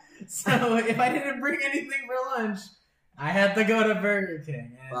car. So if I didn't bring anything for lunch, I had to go to Burger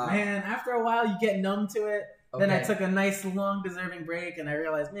King. And man, after a while, you get numb to it. Okay. Then I took a nice, long, deserving break, and I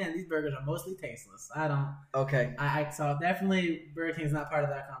realized, man, these burgers are mostly tasteless. I don't. Okay. So definitely Burger King is not part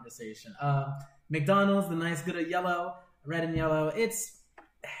of that conversation. McDonald's, the nice, good yellow, red and yellow. It's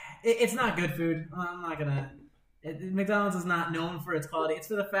it's not good food. I'm not gonna. McDonald's is not known for its quality. It's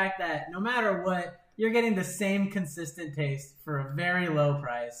for the fact that no matter what, you're getting the same consistent taste for a very low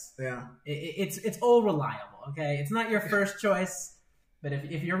price. Yeah. It's all reliable. Okay, it's not your first choice, but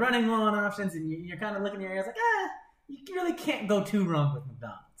if you're running low on options and you're kind of looking at your areas like you really can't go too wrong with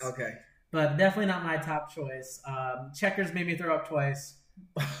McDonald's. Okay. But definitely not my top choice. Checkers made me throw up twice.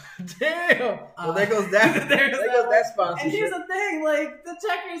 Damn. Well, there goes that. there goes that sponsorship. And here's the thing: like the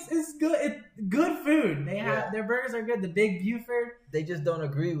Checkers is good. It's good food. They have their burgers are good. The Big Buford. They just don't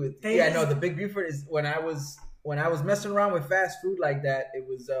agree with. No, the Big Buford is when I was messing around with fast food like that. It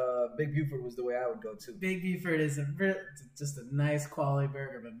was Big Buford was the way I would go to. Big Buford is just a nice quality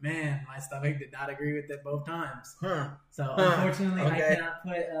burger, but man, my stomach did not agree with it both times. So unfortunately, I cannot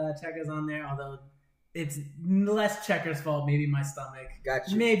put Checkers on there. Although it's less Checkers' fault. Maybe my stomach.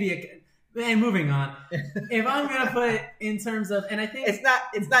 Gotcha. Man, moving on. If I'm gonna put in terms of, and I think it's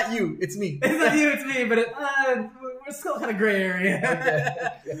not you, it's me. It's not you, it's me. But we're still kind of gray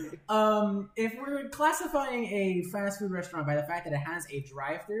area. Okay. If we're classifying a fast food restaurant by the fact that it has a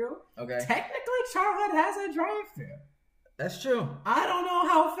drive-through, technically Charlotte has a drive-through. That's true. I don't know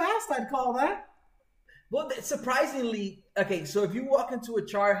how fast I'd call that. Well, surprisingly, okay, so if you walk into a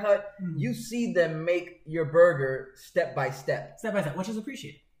Char Hut, you see them make your burger step by step. Step by step, which is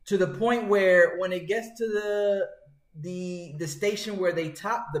appreciated. To the point where when it gets to the station where they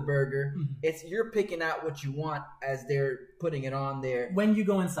top the burger, it's you're picking out what you want as they're putting it on there. When you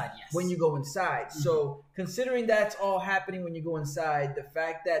go inside, yes. When you go inside. So considering that's all happening when you go inside, the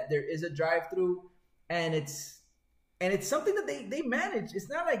fact that there is a drive-through and it's something that they manage. It's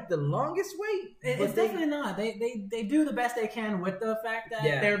not like the longest wait. It's definitely not. They do the best they can with the fact that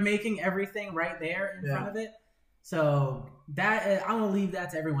they're making everything right there in front of it. So that I'm gonna leave that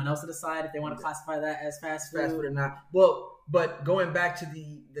to everyone else to decide if they want to classify that as fast food or not. Well, but going back to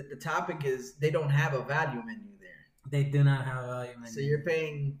the topic is they don't have a value menu there. They do not have a value menu. So you're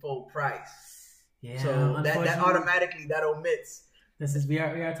paying full price. Yeah. So that automatically that omits. We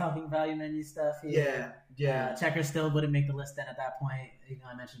are talking value menu stuff here. Yeah. Checkers still wouldn't make the list then at that point.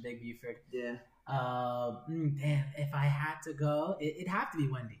 I mentioned Big Buford. Yeah. Damn, if I had to go, it'd have to be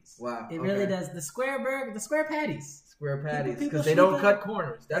Wendy's. Wow. It really does. The square patties. Square patties. Because they don't cut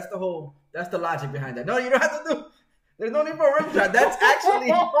corners. That's the logic behind that. No, you don't have to do. There's no need for a rim shot. That's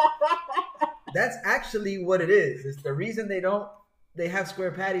actually what it is. It's the reason they have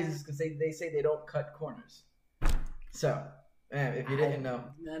square patties is because they say they don't cut corners. So, man, if you didn't know.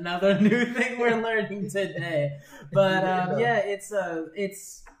 Another new thing we're learning today. But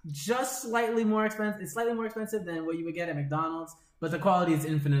it's just slightly more expensive. It's slightly more expensive than what you would get at McDonald's, but the quality is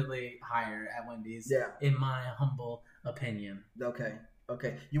infinitely higher at Wendy's. Yeah. In my humble opinion. Okay.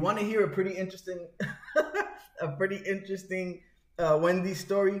 You want to hear a pretty interesting Wendy's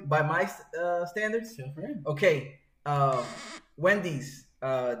story by my standards? Feel free. Okay. Wendy's.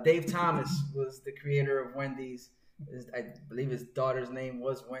 Dave Thomas was the creator of Wendy's. I believe his daughter's name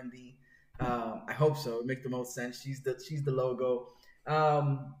was Wendy. I hope so. It makes the most sense. She's the logo.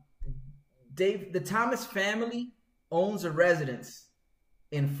 The Thomas family owns a residence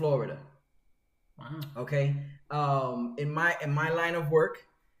in Florida. Wow. Okay. In my line of work,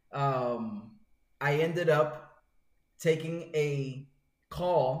 I ended up taking a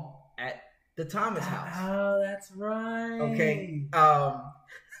call at the Thomas house. Oh, that's right. Okay.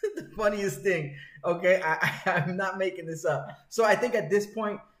 The funniest thing. Okay, I'm not making this up. So I think at this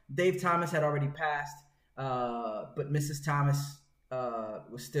point, Dave Thomas had already passed, but Mrs. Thomas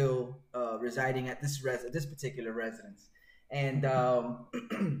was still residing at this particular residence, and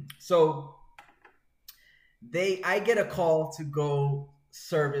so I get a call to go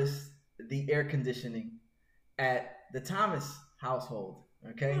service the air conditioning at the Thomas household.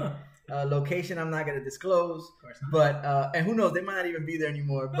 Okay. Huh. Location I'm not going to disclose, but and who knows, they might not even be there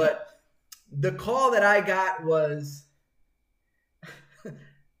anymore. But the call that I got was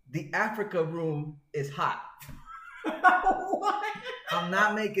the Africa room is hot. What? I'm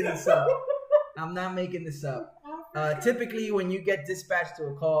not making this up. Typically, when you get dispatched to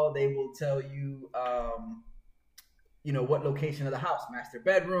a call, they will tell you, what location of the house, master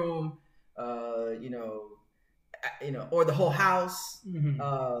bedroom, or the whole house.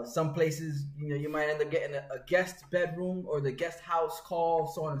 Mm-hmm. Some places, you might end up getting a guest bedroom or the guest house call,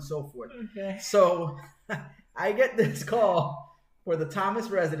 so on and so forth. Okay. So I get this call for the Thomas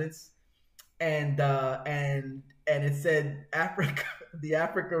residence, and it said the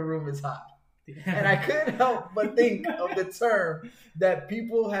Africa room is hot. And I couldn't help but think of the term that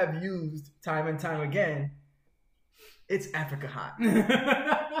people have used time and time again. It's Africa hot.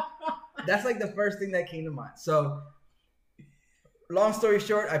 That's like the first thing that came to mind. So long story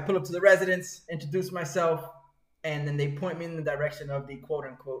short, I pull up to the residence, introduce myself, and then they point me in the direction of the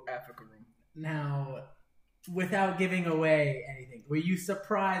quote-unquote Africa room. Now, without giving away anything, were you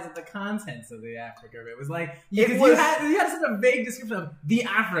surprised at the contents of the Africa room? It was like you had such a vague description of the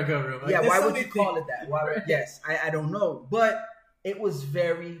Africa room. Like, yeah, why would you call it that? Why? Yes, I don't know, but it was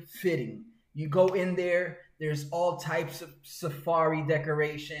very fitting. You go in there. There's all types of safari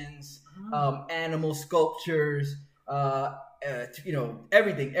decorations, animal sculptures,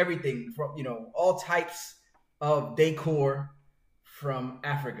 everything from all types of decor from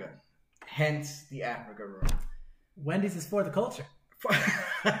Africa. Hence the Africa room. Wendy's is for the culture.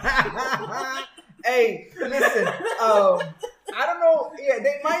 Hey, listen. I don't know. Yeah,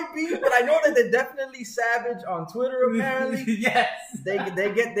 they might be, but I know that they're definitely savage on Twitter. Apparently, yes, they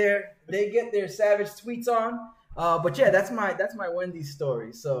get their savage tweets on. But yeah, that's my Wendy's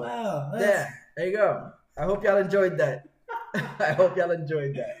story. So yeah, there you go. I hope y'all enjoyed that.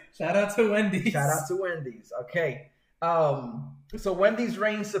 Shout out to Wendy's. Okay. So Wendy's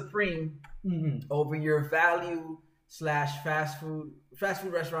reigns supreme over your value / fast food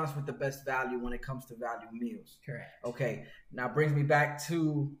restaurants with the best value when it comes to value meals. Correct. Okay. Now brings me back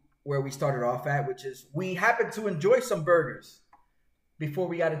to where we started off at, which is we happened to enjoy some burgers before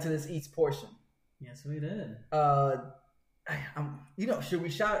we got into this eats portion. Yes, we did. Should we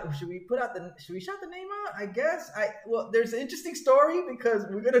shout the name out? I guess. There's an interesting story because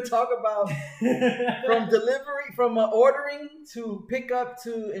we're gonna talk about from delivery, from ordering to pickup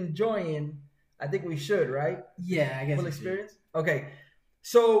to enjoying. I think we should, right? Yeah, I guess. Full experience. Okay,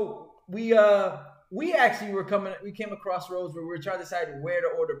 so we actually we came across roads where we were trying to decide where to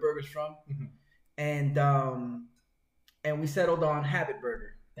order burgers from, and we settled on Habit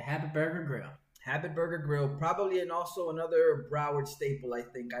Burger. The Habit Burger Grill. Habit Burger Grill, probably, and also another Broward staple, I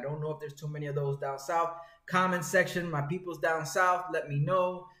think. I don't know if there's too many of those down south. Comment section, my people's down south, let me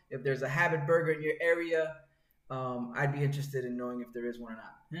know if there's a Habit Burger in your area. I'd be interested in knowing if there is one or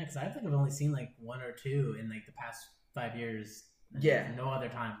not. Yeah, because I think I've only seen like one or two in like the past 5 years. Yeah. No other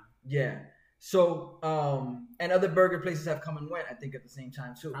time. Yeah. So, and other burger places have come and went, I think, at the same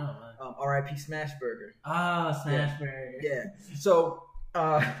time, too. R.I.P. Smash Burger. Smash Burger. Yeah. So...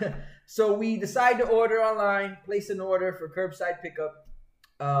 so we decided to order online, place an order for curbside pickup.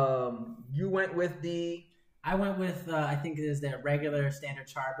 You went with I went with, I think it is their regular standard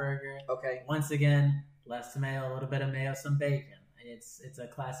char burger. Okay. Once again, less tomato, a little bit of mayo, some bacon. It's a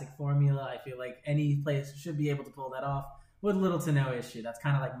classic formula. I feel like any place should be able to pull that off with little to no issue. That's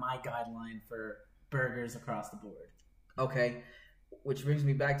kind of like my guideline for burgers across the board. Okay. Which brings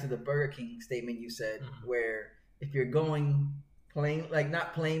me back to the Burger King statement you said, where if you're going plain, like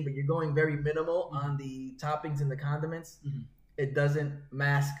not plain, but you're going very minimal on the toppings and the condiments, it doesn't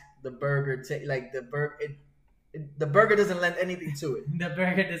mask the burger. The burger doesn't lend anything to it. The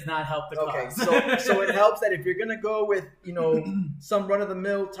burger does not help the cause. So it helps that if you're gonna go with some run of the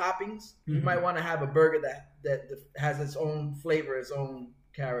mill toppings, you might want to have a burger that has its own flavor, its own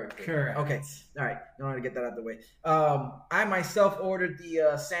character. Correct. Okay. All right. I want to get that out of the way. I myself ordered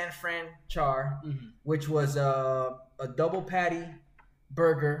the San Fran char, which was a double patty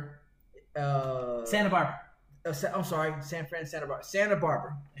burger. Santa Barbara. I'm sorry, San Fran, Santa Barbara. Santa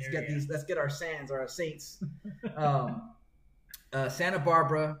Barbara. Let's get our Sans or our Saints. Santa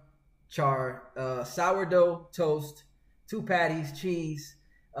Barbara char, sourdough toast, 2 patties, cheese,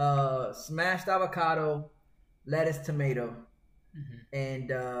 smashed avocado, lettuce, tomato. And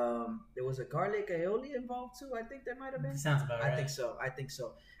there was a garlic aioli involved too. I think there might have been. Sounds about right. I think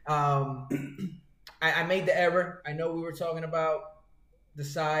so. I made the error. I know we were talking about the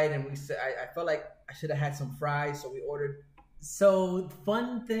side, and we said I felt like I should have had some fries, so we ordered. So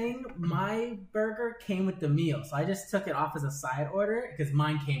fun thing, my burger came with the meal, so I just took it off as a side order because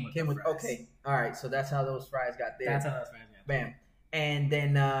mine came with fries. Okay, all right. So that's how those fries got there. That's how those fries got there. Bam. And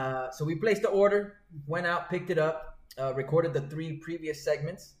then so we placed the order, went out, picked it up. Recorded the 3 previous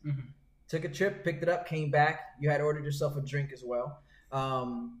segments, took a trip, picked it up, came back. You had ordered yourself a drink as well.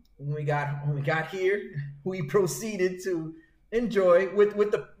 When we got here, we proceeded to enjoy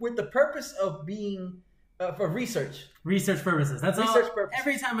with the purpose of being for research purposes. That's research all. Purposes.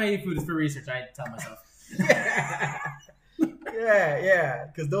 Every time I eat food is for research. I tell myself. yeah,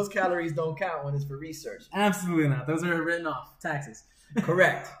 because those calories don't count when it's for research. Absolutely not. Those are written off taxes.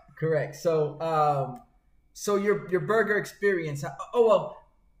 Correct. So your burger experience. Oh well,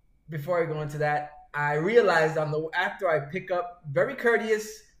 before I go into that, I realized after I pick up, very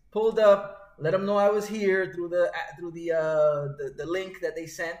courteous, pulled up, let them know I was here through the link that they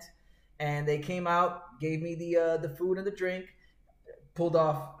sent, and they came out, gave me the food and the drink, pulled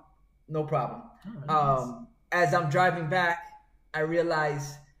off, no problem. Oh, nice. As I'm driving back, I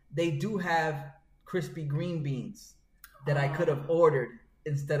realized they do have crispy green beans that I could have ordered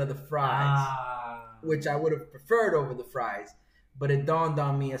instead of the fries, which I would have preferred over the fries. But it dawned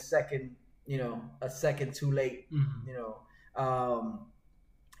on me a second too late,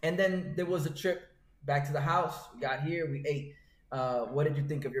 and then there was a trip back to the house. We got here, we ate. What did you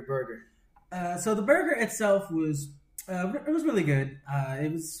think of your burger? So the burger itself was really good.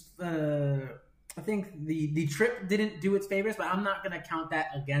 It was I think the trip didn't do its favors, but I'm not gonna count that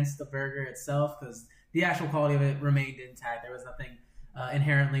against the burger itself because the actual quality of it remained intact. There was nothing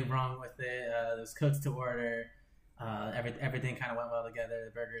inherently wrong with it. It was cooked to order. Everything kind of went well together.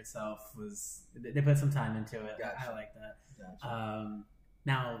 The burger itself they put some time into it. Gotcha. I like that. Gotcha.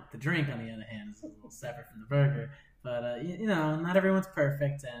 Now the drink, on the other hand, is a little separate from the burger. But not everyone's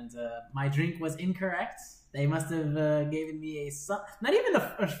perfect, and my drink was incorrect. They must have given me not even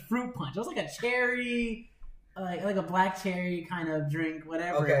a fruit punch. It was like a cherry, like a black cherry kind of drink,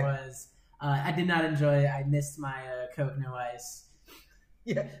 whatever it was. I did not enjoy it. I missed my Coke no ice.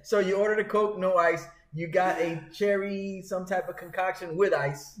 Yeah. So you ordered a Coke no ice. You got a cherry, some type of concoction with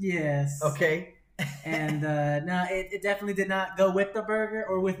ice. Yes. Okay. And no, it definitely did not go with the burger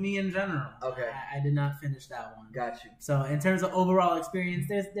or with me in general. Okay. I did not finish that one. Got you. So in terms of overall experience,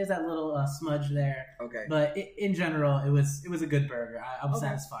 there's that little smudge there. Okay. But in general, it was a good burger. I'm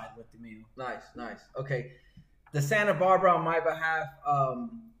satisfied with the meal. Nice. Okay. The Santa Barbara on my behalf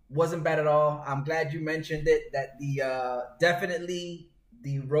wasn't bad at all. I'm glad you mentioned it. That the definitely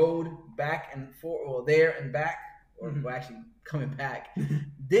the road back and forth, or there and back, or well, actually coming back,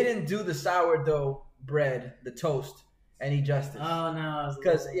 didn't do the sourdough bread, the toast, any justice. Oh no,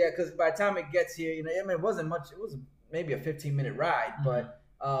 because by the time it gets here, it wasn't much. It was maybe a 15-minute ride, but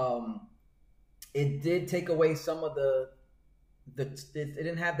it did take away some of it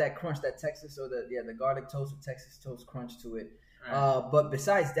didn't have that crunch, that Texas or the garlic toast with Texas toast crunch to it. Right. But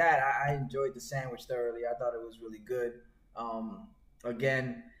besides that, I enjoyed the sandwich thoroughly. I thought it was really good.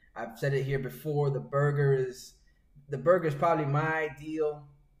 Again, I've said it here before. The burger is probably my ideal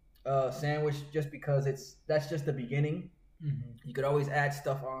sandwich, just because that's just the beginning. Mm-hmm. You could always add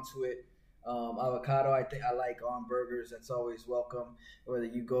stuff onto it. Avocado, I think I like on burgers. That's always welcome. Whether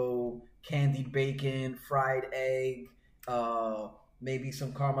you go candied bacon, fried egg, maybe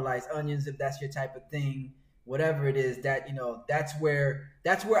some caramelized onions if that's your type of thing. Whatever it is, that's where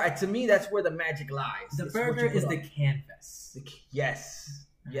to me that's where the magic lies. The burger is the canvas. Yes.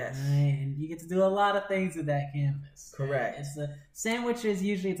 Right, and you get to do a lot of things with that canvas. Correct. It's the sandwiches.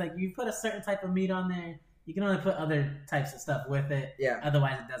 Usually, it's like you put a certain type of meat on there. You can only put other types of stuff with it. Yeah.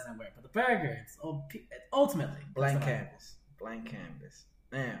 Otherwise, it doesn't work. But the burger, it's ultimately blank canvas. Blank canvas.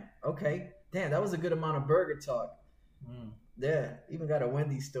 Man. Okay. Damn, that was a good amount of burger talk. Yeah. Even got a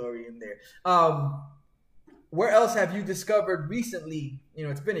Wendy's story in there. Where else have you discovered recently?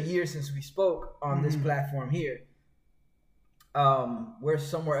 It's been a year since we spoke on this platform here. Where's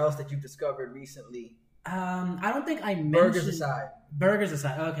somewhere else that you've discovered recently? I don't think I mentioned... Burgers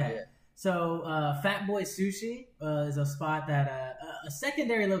aside. Okay. Yeah. So, Fat Boy Sushi is a spot that... a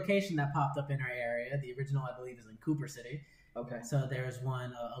secondary location that popped up in our area. The original, I believe, is in Cooper City. Okay. So there's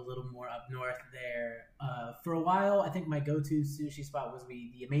one a little more up north there. For a while, I think my go-to sushi spot was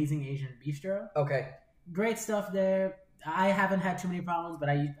the Amazing Asian Bistro. Okay. Great stuff there. I haven't had too many problems, but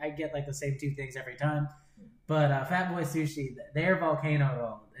I get like the same two things every time. But Fat Boy Sushi, their volcano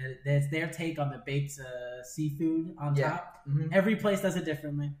roll, it's their take on the baked seafood on top. Mm-hmm. Every place does it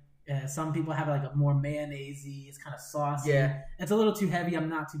differently. Some people have like a more mayonnaise-y, it's kind of saucy. Yeah. It's a little too heavy. I'm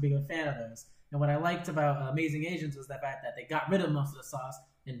not too big of a fan of those. And what I liked about Amazing Asians was the fact that they got rid of most of the sauce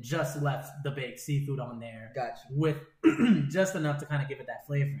and just left the baked seafood on there. Gotcha. With just enough to kind of give it that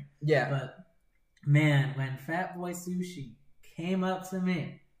flavor. Yeah. But man, when Fat Boy Sushi came up to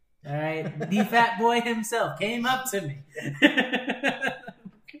me, all right, the Fat Boy himself came up to me,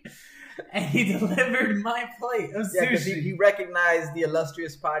 and he delivered my plate of sushi. Yeah, because he recognized the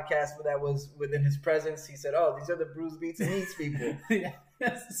illustrious podcast that was within his presence. He said, "Oh, these are the Bruised Beats and Eats people."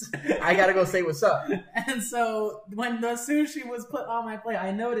 Yes. I gotta go say what's up. And so when the sushi was put on my plate,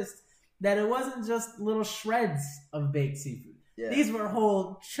 I noticed that it wasn't just little shreds of baked seafood. Yeah. These were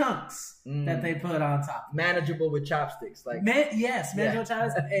whole chunks that they put on top. Manageable with chopsticks. Manageable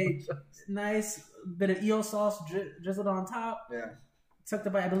chopsticks. A nice bit of eel sauce drizzled on top. Yeah. Tucked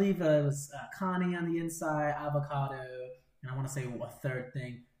up by, I believe it was connie on the inside, avocado, and I want to say a third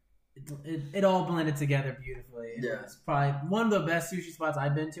thing. It all blended together beautifully. It was probably one of the best sushi spots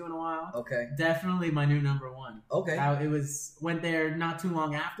I've been to in a while. Okay. Definitely my new number one. Okay. Went there not too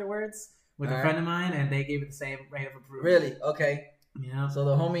long afterwards with a friend of mine, and they gave it the same rate of approval. Really? Okay. Yeah. So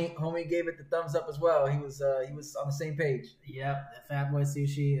the homie gave it the thumbs up as well. He was on the same page. Yep. The Fat Boy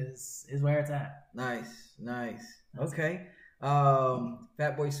Sushi is where it's at. Nice. That's Okay.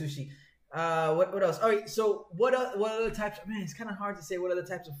 Fat Boy Sushi. What else? All right. So what other types? Man, it's kind of hard to say. What other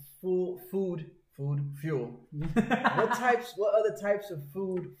types of fuel? What other types of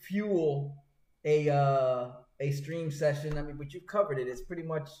food fuel a stream session? I mean, but you've covered it. It's pretty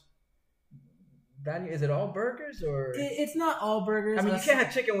much. Is it all burgers or? It's not all burgers. I mean, you can't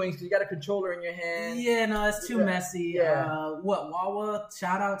have chicken wings because you got a controller in your hand. Yeah, no, it's too messy. Yeah. Wawa?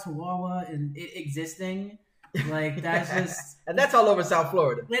 Shout out to Wawa and it existing. Like that's just, and that's all over South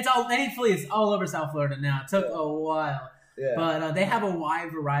Florida. it's all. Thankfully, it's all over South Florida now. It took a while. Yeah. But they have a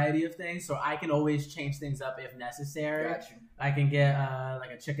wide variety of things, so I can always change things up if necessary. Got you. I can get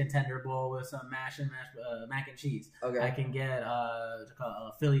like a chicken tender bowl with some mac and cheese. Okay. I can get a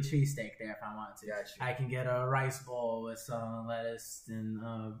Philly cheesesteak there if I want to. Got you. I can get a rice bowl with some lettuce and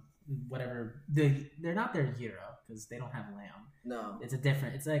whatever. They're not their gyro because they don't have lamb. No.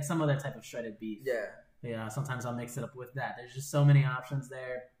 It's like some other type of shredded beef. Yeah. Yeah. Sometimes I'll mix it up with that. There's just so many options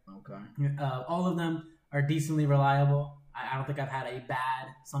there. Okay. All of them are decently reliable. I don't think I've had a bad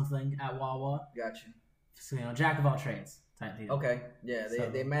something at Wawa. Got you. So, jack of all trades type deal. Okay. Yeah, So-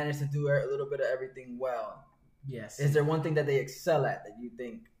 they managed to do a little bit of everything well. Yes. Is there one thing that they excel at that you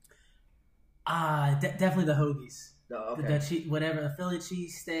think? Definitely the hoagies. Oh, The okay. whatever, the Philly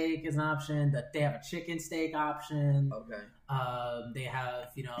cheesesteak is an option. That they have a chicken steak option. Okay. They have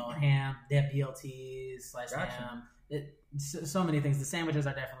ham. They have BLTs, sliced Gotcha. ham. So many things. The sandwiches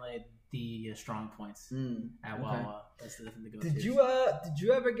are definitely the strong points at okay. Wawa. That's the thing to go Did to.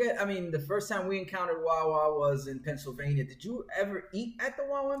 you ever get? I mean, the first time we encountered Wawa was in Pennsylvania. Did you ever eat at the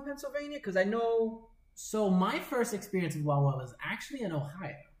Wawa in Pennsylvania? Because I know. So my first experience with Wawa was actually in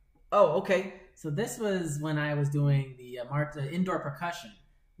Ohio. Oh, okay. So this was when I was doing the indoor percussion.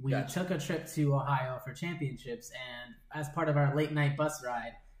 We Gotcha. took a trip to Ohio for championships, and as part of our late night bus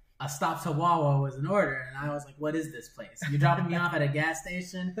ride, a stop to Wawa was in order, and I was like, "What is this place? You're dropping me off at a gas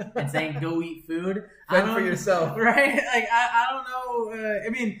station and saying go eat food? Fend for yourself." right? Like I don't know. I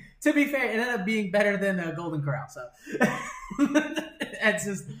mean, to be fair, it ended up being better than Golden Corral. So it's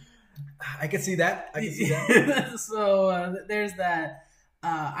just. I can see that. I can see that. So there's that.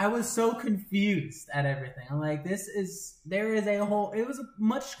 I was so confused at everything. I'm like, it was a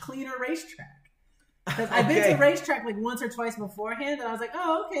much cleaner racetrack. Because I've been to racetrack like once or twice beforehand, and I was like,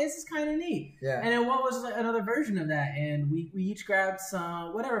 oh, okay, this is kind of neat. Yeah. And then what was like another version of that? And we each grabbed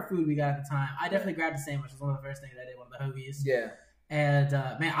some, whatever food we got at the time. I definitely grabbed a sandwich. It was one of the first things I did, one of the hoagies. Yeah. And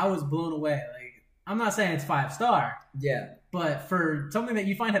man, I was blown away. Like, I'm not saying it's 5-star. Yeah. But for something that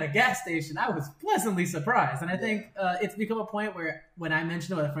you find at a gas station, I was pleasantly surprised. And I think it's become a point where when I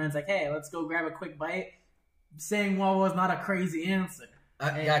mention it with friends, like, hey, let's go grab a quick bite, saying Wawa is not a crazy answer.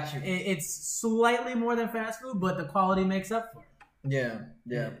 I got you. It's slightly more than fast food, but the quality makes up for it.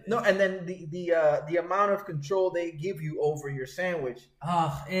 Yeah. No, and then the amount of control they give you over your sandwich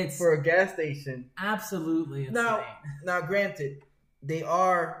Oh, it's for a gas station. absolutely insane. Now, granted,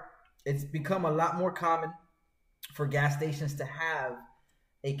 it's become a lot more common for gas stations to have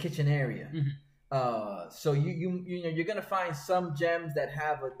a kitchen area. So you're gonna find some gems that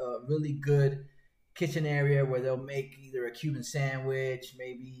have a really good kitchen area where they'll make either a Cuban sandwich,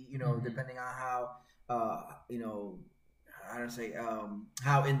 maybe depending on how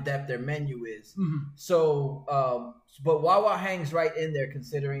how in depth their menu is. So, but Wawa hangs right in there,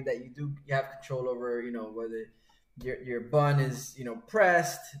 considering that you have control over whether your bun is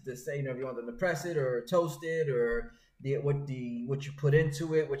pressed, if you want them to press it or toast it, or what you put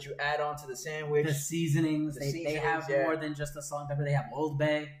into it, what you add on to the sandwich. The seasonings, they have more than just a salt and pepper. They have Old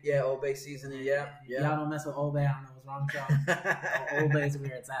Bay. Yeah, Old Bay seasoning. Yeah. Y'all don't mess with Old Bay. I don't know what's wrong with y'all. Old Bay is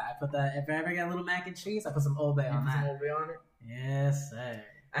where it's at. I put that. If I ever get a little mac and cheese, I put some Old Bay on Put some that. Old Bay on it. Yes, sir.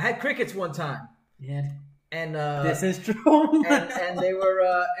 I had crickets one time, Yeah, and this is true. and they were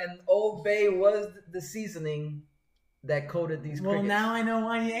and Old Bay was the seasoning that coated these Well, crickets. now I know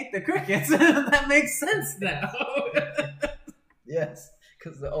why you ate the crickets. That makes sense now. Yes,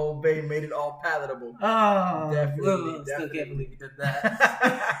 because the Old Bay made it all palatable. Oh, Definitely, still definitely. can't believe you did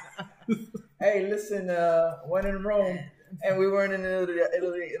that. Hey, listen, one in Rome, and we weren't in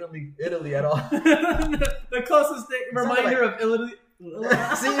Italy at all. The closest reminder of Italy. See,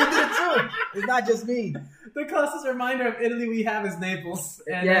 you did it too. It's not just me. The closest reminder of Italy we have is Naples,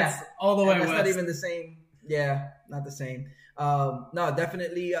 and Yeah. that's all the way And west. that's not even the same. Yeah, not the same. No,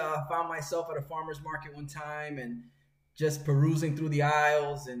 definitely found myself at a farmer's market one time and just perusing through the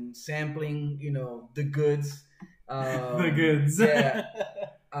aisles and sampling, the goods. The goods. Yeah.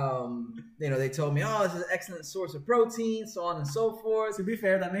 They told me, oh, this is an excellent source of protein, so on and so forth. To be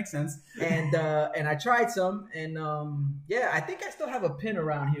fair, that makes sense. And I tried some, and I think I still have a pin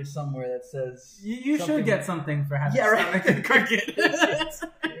around here somewhere that says You should get something for having right. cricket.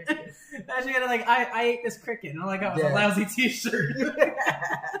 Imagine getting like, I ate this cricket, and all I got was a lousy T-shirt.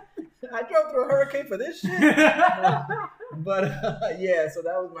 I drove through a hurricane for this shit. But so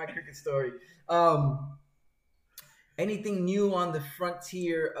that was my cricket story. Anything new on the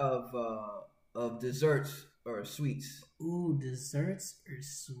frontier of desserts or sweets? Ooh, desserts or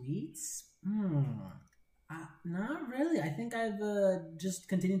sweets? Not really. I think I've just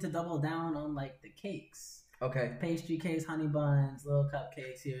continued to double down on like the cakes. Okay. Pastry cakes, honey buns, little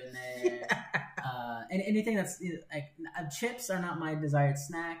cupcakes here and there. And anything that's like chips are not my desired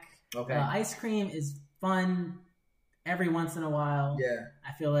snack. Okay. Ice cream is fun every once in a while. Yeah.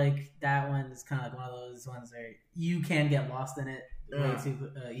 I feel like that one is kind of like one of those ones where you can get lost in it way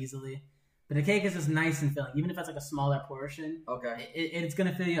too easily. But the cake is just nice and filling, even if it's like a smaller portion. Okay. It's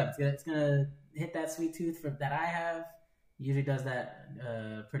gonna fill you up. It's gonna hit that sweet tooth that I have. Usually does that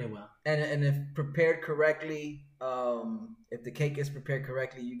pretty well. And if prepared correctly, if the cake is prepared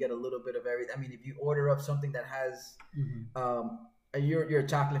correctly, you get a little bit of everything. I mean, if you order up something that has, you're a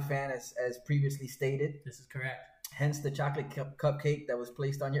chocolate fan, as previously stated. This is correct. Hence the chocolate cupcake that was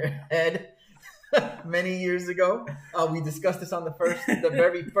placed on your head many years ago. We discussed this on the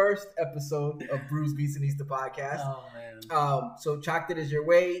very first episode of Bruce Beeson the podcast. Oh man. So chocolate is your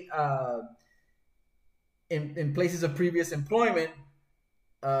way. In places of previous employment,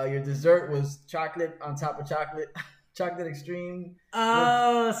 your dessert was chocolate on top of chocolate, chocolate extreme.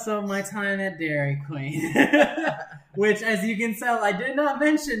 Oh, so my time at Dairy Queen, which, as you can tell, I did not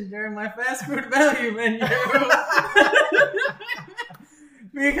mention during my fast food value menu.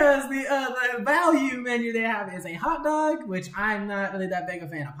 Because the value menu they have is a hot dog, which I'm not really that big a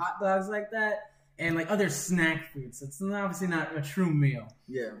fan of hot dogs like that, and like other snack foods. It's obviously not a true meal.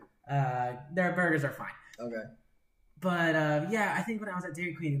 Yeah. Their burgers are fine. Okay. But I think when I was at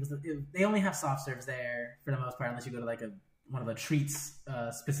Dairy Queen, they only have soft serves there for the most part, unless you go to like one of the treats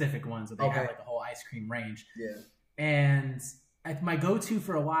specific ones that they have like a whole ice cream range. Yeah. And my go-to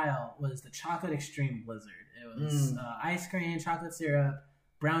for a while was the Chocolate Extreme Blizzard. It was ice cream, chocolate syrup,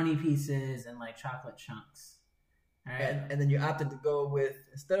 brownie pieces, and like chocolate chunks. All right. And then you opted to go with,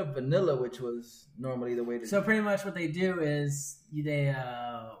 instead of vanilla, which was normally the way to. So pretty much what they do is they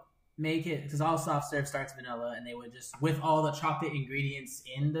make it, because all soft serve starts vanilla, and they would just, with all the chocolate ingredients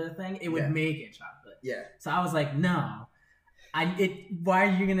in the thing, it would make it chocolate. Yeah. So I was like, no. Why are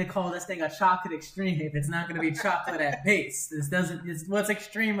you gonna call this thing a chocolate extreme if it's not gonna be chocolate at base? What's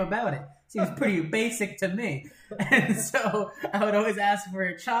extreme about it? Seems pretty basic to me. And so I would always ask for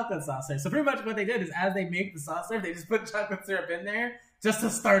a chocolate sauce serve. So pretty much what they did is, as they make the sauce serve, they just put chocolate syrup in there just to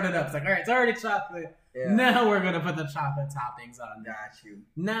start it up. It's like, all right, it's already chocolate. Yeah. Now we're gonna put the chocolate toppings on there. Got you.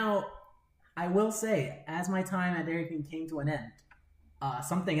 Now, I will say, as my time at Dairy Queen came to an end,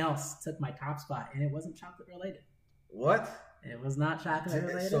 something else took my top spot, and it wasn't chocolate related. What? It was not chocolate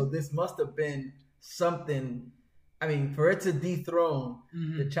related. So this must have been something. I mean, for it to dethrone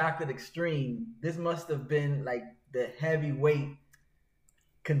the Chocolate Extreme, this must have been like the heavyweight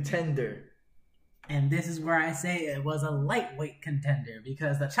contender. And this is where I say it was a lightweight contender,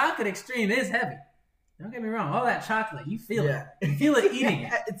 because the Chocolate Extreme is heavy. Don't get me wrong. All that chocolate, you feel it. You feel it eating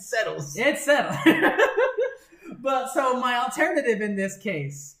it. It settles. It settles. But so my alternative in this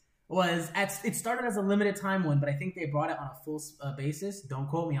case was, it started as a limited time one, but I think they brought it on a full basis. Don't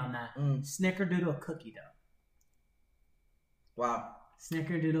quote me on that. Snickerdoodle cookie dough. Wow.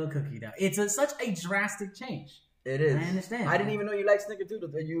 Snickerdoodle cookie dough. It's such a drastic change. It is. I understand. I didn't even know you liked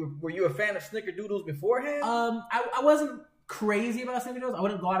Snickerdoodles. Were you a fan of Snickerdoodles beforehand? I wasn't crazy about Snickerdoodles. I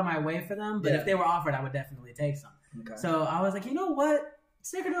wouldn't go out of my way for them, but if they were offered, I would definitely take some. Okay. So I was like, you know what?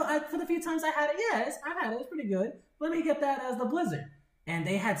 Snickerdoodle, for the few times I had it, I've had it. It's pretty good. Let me get that as the Blizzard. And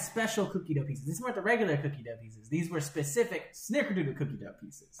they had special cookie dough pieces. These weren't the regular cookie dough pieces. These were specific Snickerdoodle cookie dough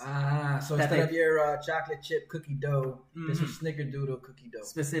pieces. So instead of your chocolate chip cookie dough, this was Snickerdoodle cookie dough.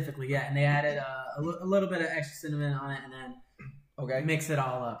 Specifically, yeah. And they added a little bit of extra cinnamon on it, and then mix it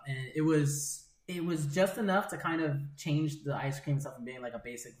all up. And it was just enough to kind of change the ice cream stuff from being like a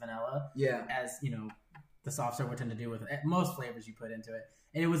basic vanilla. Yeah. As, you know, the soft serve would tend to do with most flavors you put into it.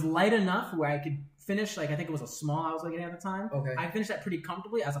 And it was light enough where I could finish, like, I think it was a small I was looking at the time. Okay. I finished that pretty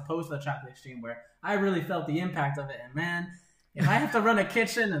comfortably, as opposed to the Chocolate Extreme, where I really felt the impact of it. And man, if I have to run a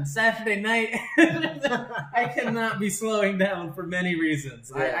kitchen on Saturday night, I cannot be slowing down for many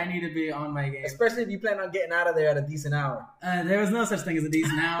reasons. Yeah. I need to be on my game. Especially if you plan on getting out of there at a decent hour. There was no such thing as a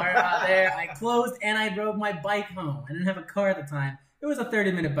decent hour out there. I closed and I drove my bike home. I didn't have a car at the time, it was a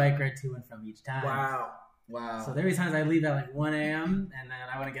 30-minute bike ride to and from each time. Wow. So there were times I leave at like 1 a.m. and then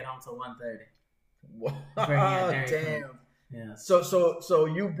I wouldn't get home till 1:30. Wow. Damn. Yeah. So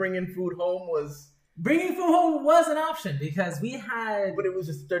you bringing food home was. Bringing food home was an option because we had. But it was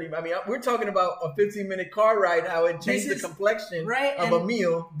just 30. I mean, we're talking about a 15-minute car ride. How it changed the complexion of a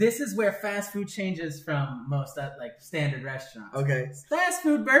meal. This is where fast food changes from most like standard restaurants. Okay. Fast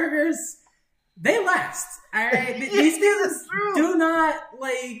food burgers. They last, all right. These things do not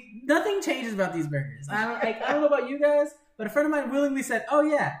like. Nothing changes about these burgers. I don't know about you guys, but a friend of mine willingly said, "Oh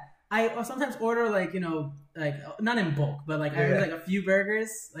yeah, I sometimes order like not in bulk, but like I order like a few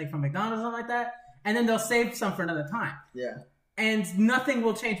burgers like from McDonald's or something like that, and then they'll save some for another time. Yeah, and nothing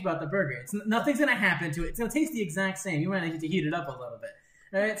will change about the burger. Nothing's gonna happen to it. It's gonna taste the exact same. You might need to heat it up a little bit,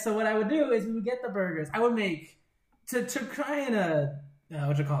 all right? So what I would do is we would get the burgers. I would make to try and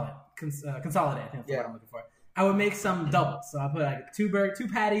what you call it. Consolidate. I think that's what I'm looking for. I would make some doubles. So I put like two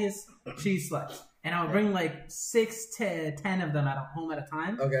patties, cheese slice, and I would bring like 6 to 10 of them at home at a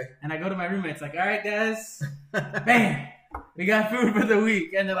time. Okay. And I go to my roommates like, all right, guys, bam, we got food for the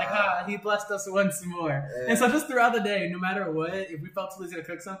week, and they're like, he blessed us once more. Yeah. And so just throughout the day, no matter what, if we felt Tully's gonna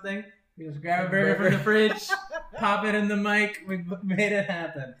cook something, we just grab a burger from the fridge, pop it in the mic, we made it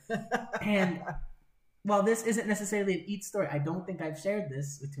happen. And while this isn't necessarily an eat story, I don't think I've shared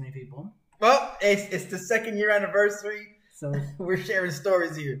this with too many people. Well, it's the 2nd year anniversary, so we're sharing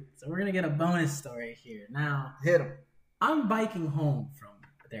stories here. So we're gonna get a bonus story here. Now, hit them. I'm biking home from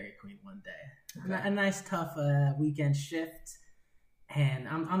Dairy Queen one day, a nice tough weekend shift, and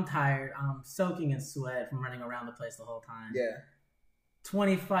I'm tired. I'm soaking in sweat from running around the place the whole time. Yeah.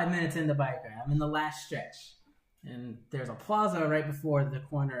 25 minutes in the bike ride. I'm in the last stretch, and there's a plaza right before the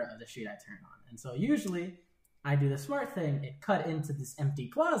corner of the street I turn on. And so usually I do the smart thing and cut into this empty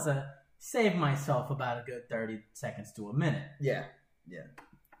plaza, save myself about a good 30 seconds to a minute. Yeah.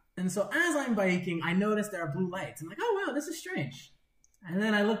 And so as I'm biking, I notice there are blue lights. I'm like, oh, wow, this is strange. And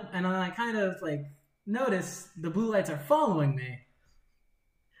then I look, and I kind of like notice the blue lights are following me.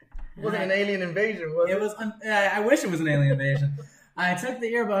 It wasn't an alien invasion, was it? It was. I wish it was an alien invasion. I took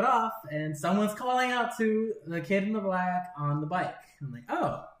the earbud off, and someone's calling out to the kid in the black on the bike. I'm like,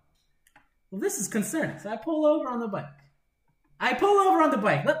 oh. Well, this is concerning. So I pull over on the bike.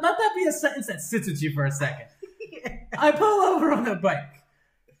 Let that be a sentence that sits with you for a second. I pull over on the bike.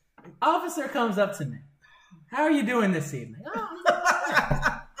 Officer comes up to me. How are you doing this evening?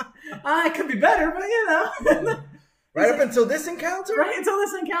 Oh, I could be better, but you know. Right up until this encounter? Right until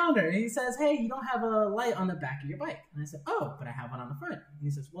this encounter. And he says, hey, you don't have a light on the back of your bike. And I said, oh, but I have one on the front. And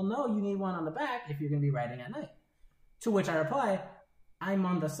he says, well, no, you need one on the back if you're going to be riding at night. To which I reply, I'm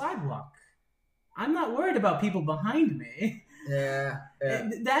on the sidewalk. I'm not worried about people behind me. Yeah.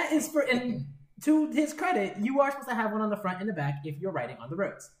 That is for, and to his credit, you are supposed to have one on the front and the back if you're riding on the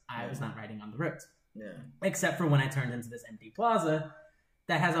roads. I was not riding on the roads. Yeah. Except for when I turned into this empty plaza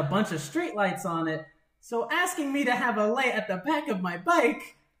that has a bunch of street lights on it. So asking me to have a light at the back of my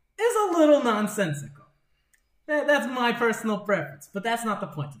bike is a little nonsensical. That's my personal preference, but that's not the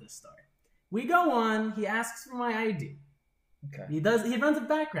point of this story. We go on, he asks for my ID. Okay. He runs a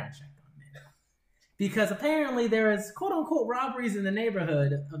background check on me. Because apparently there is quote-unquote robberies in the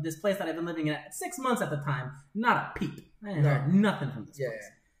neighborhood of this place that I've been living in at 6 months at the time. Not a peep. I ain't heard nothing from this place.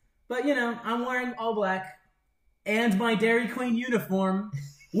 But, you know, I'm wearing all black and my Dairy Queen uniform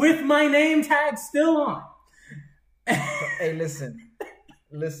with my name tag still on. Hey, listen.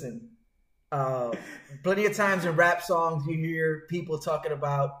 Plenty of times in rap songs you hear people talking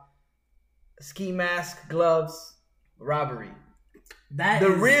about ski mask, gloves, robbery. The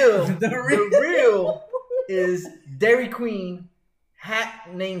real is Dairy Queen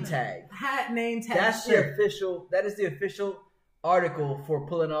hat name tag. Hat name tag. That is the official article for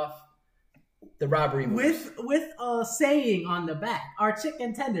pulling off the robbery moves. With a saying on the back. Our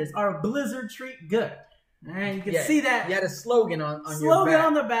chicken tenders are Blizzard treat good. All right, you can see that. You had a slogan on your back. Slogan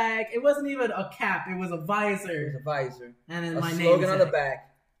on the back. It wasn't even a cap. It was a visor. It was a visor. And then my name slogan on the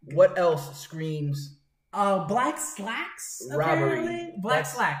back. What else screams? Black slacks. Robbery. Apparently. Black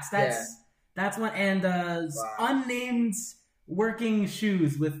slacks. That's one. And unnamed working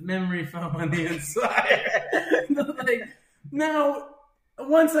shoes with memory foam on the inside. Now,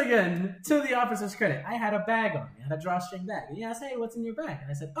 once again, to the officer's credit, I had a bag on me. I had a drawstring bag. And he asked, hey, what's in your bag? And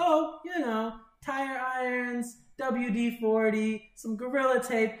I said, oh, you know, tire irons, WD-40, some Gorilla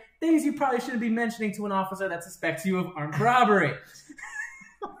Tape, things you probably shouldn't be mentioning to an officer that suspects you of armed robbery.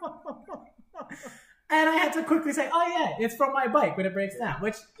 And I had to quickly say, oh yeah, it's from my bike when it breaks down.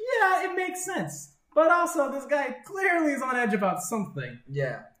 Which, yeah, it makes sense. But also, this guy clearly is on edge about something.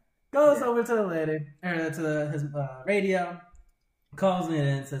 Yeah. Goes over to the lady, or to his radio. calls me in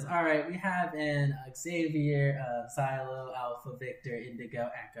and says, all right, we have an Xavier, Silo, Alpha, Victor, Indigo,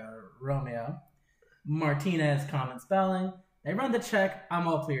 Echo, Romeo, Martinez, common spelling. They run the check. I'm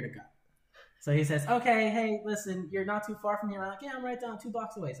all clear to go. So he says, okay, hey, listen, you're not too far from here. I'm like, yeah, I'm right down 2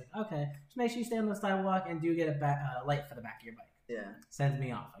 blocks away. He's like, okay, just make sure you stay on the sidewalk and do get a light for the back of your bike. Yeah. Sends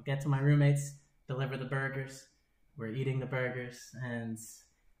me off. I get to my roommates, deliver the burgers. We're eating the burgers, and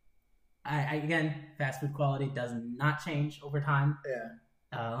I again, fast food quality does not change over time. Yeah.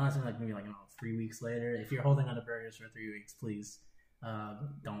 Unless it's maybe 3 weeks later. If you're holding on to burgers for 3 weeks, please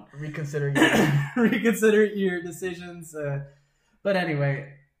don't Reconsider your decisions. But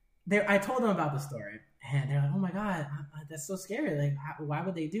anyway, I told them about the story, and they're like, "Oh my god, that's so scary! Like, why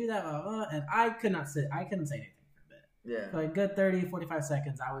would they do that?" Blah, blah, blah. And I couldn't say anything for a bit. Yeah. For a good 30, 45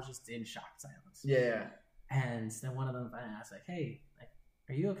 seconds, I was just in shocked silence. Yeah. And then one of them asked, like, "Hey, like,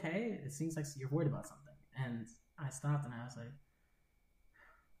 are you okay? It seems like you're worried about something." And I stopped and I was like,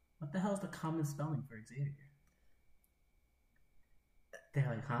 "What the hell is the common spelling for Xavier?" They're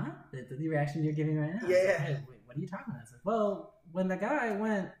like, "Huh?" The reaction you're giving right now. Yeah. Like, hey, wait, what are you talking about? I said, well, when the guy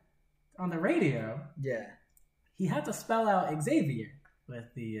went on the radio, Yeah. he had to spell out Xavier with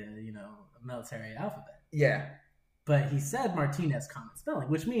the military alphabet. Yeah. But he said Martinez common spelling,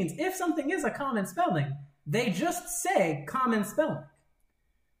 which means if something is a common spelling, they just say common spelling.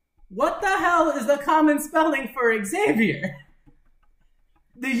 What the hell is the common spelling for Xavier?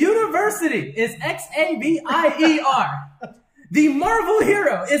 The university is Xavier. The Marvel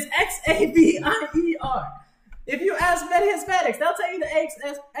hero is Xavier. If you ask many Hispanics, they'll tell you the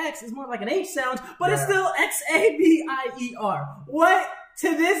X is more like an H sound, but it's still Xavier. What?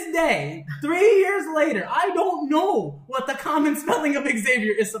 To this day, 3 years later, I don't know what the common spelling of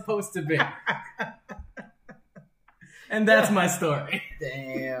Xavier is supposed to be. And that's my story.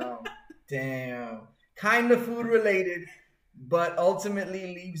 Damn. Kind of food related, but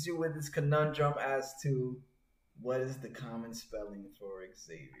ultimately leaves you with this conundrum as to what is the common spelling for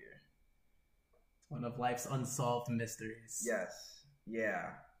Xavier. One of life's unsolved mysteries. Yes.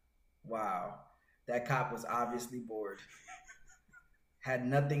 Yeah. Wow. That cop was obviously bored. Had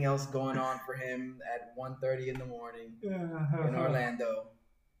nothing else going on for him at 1:30 in the morning in Orlando,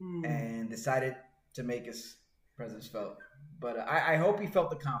 and decided to make his presence felt. But I hope he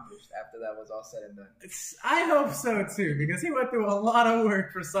felt accomplished after that was all said and done. I hope so too, because he went through a lot of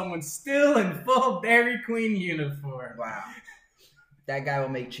work for someone still in full Dairy Queen uniform. Wow. That guy will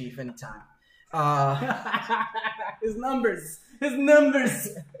make Chief anytime. His numbers. His numbers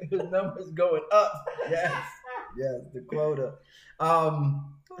going up. Yes, the quota.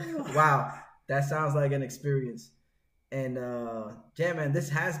 Wow, that sounds like an experience. And yeah, man, this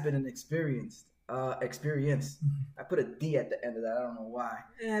has been an experience. I put a D at the end of that. I don't know why.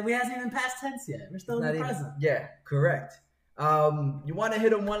 Yeah, we hasn't even past tense yet. We're still in the present. Yeah, correct. You want to hit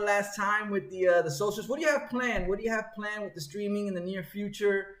them one last time with the socials? What do you have planned? What do you have planned with the streaming in the near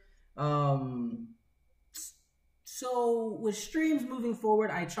future? So with streams moving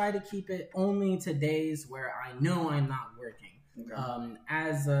forward, I try to keep it only to days where I know I'm not working. Okay.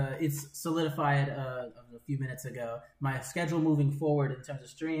 As it's solidified a few minutes ago, my schedule moving forward in terms of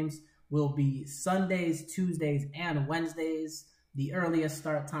streams will be Sundays, Tuesdays, and Wednesdays. The earliest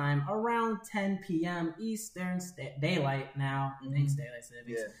start time around 10 p.m. Eastern Daylight now. Thanks, Daylight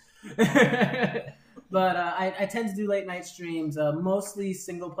Savings. Yeah. But I tend to do late night streams, mostly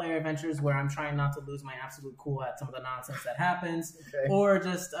single player adventures where I'm trying not to lose my absolute cool at some of the nonsense that happens, or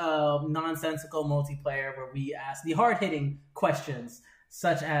just nonsensical multiplayer where we ask the hard hitting questions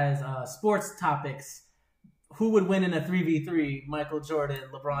such as sports topics. Who would win in a 3v3? Michael Jordan,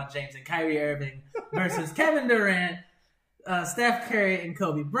 LeBron James, and Kyrie Irving versus Kevin Durant, Steph Curry, and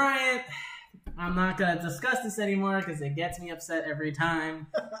Kobe Bryant. I'm not going to discuss this anymore because it gets me upset every time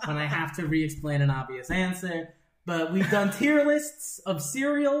when I have to re-explain an obvious answer. But we've done tier lists of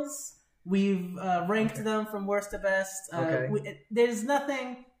cereals. We've ranked them from worst to best. There's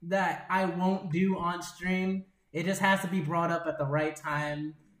nothing that I won't do on stream. It just has to be brought up at the right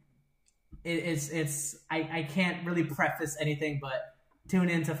time. I can't really preface anything, but tune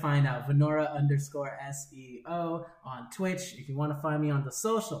in to find out. Venora_SEO on Twitch. If you want to find me on the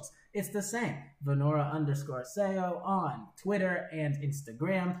socials, it's the same. Venora_SEO on Twitter and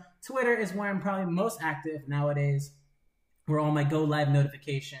Instagram. Twitter is where I'm probably most active nowadays, where all my go live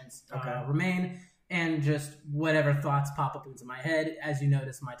notifications remain, and just whatever thoughts pop up into my head. As you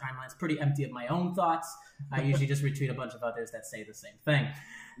notice, my timeline's pretty empty of my own thoughts. I usually just retweet a bunch of others that say the same thing.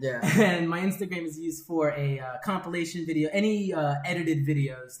 Yeah. And my Instagram is used for a compilation video, any edited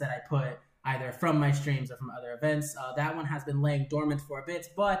videos that I put either from my streams or from other events. That one has been laying dormant for a bit,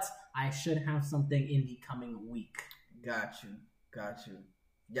 but I should have something in the coming week. Got you. Got you.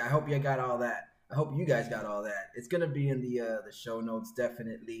 Yeah, I hope you got all that. I hope you guys got all that. It's gonna be in the show notes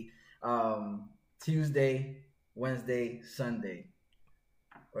definitely. Tuesday, Wednesday, Sunday,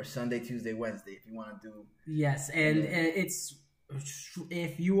 or Sunday, Tuesday, Wednesday. If you want to do. Yes, and it's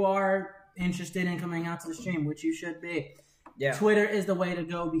if you are interested in coming out to the stream, which you should be. Yeah. Twitter is the way to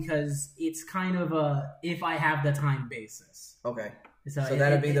go because it's kind of a if I have the time basis. Okay. So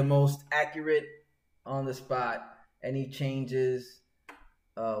that'll be the most accurate on the spot. Any changes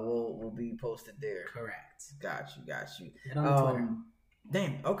will be posted there. Correct. Got you. Get on Twitter.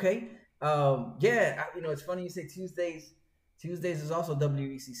 Damn. Okay. Yeah. It's funny you say Tuesdays. Tuesdays is also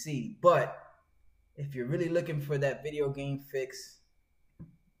WECC, but if you're really looking for that video game fix,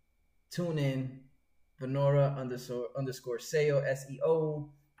 tune in. Venora _ SEO, SEO.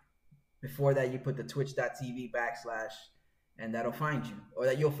 Before that, you put the twitch.tv / and that'll find you. Or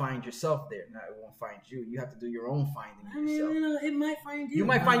that you'll find yourself there. No, it won't find you. You have to do your own finding yourself. It might find you. You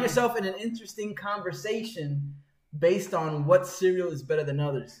might find yourself in an interesting conversation based on what cereal is better than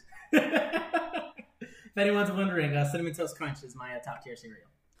others. If anyone's wondering, Cinnamon Toast Crunch is my top tier cereal.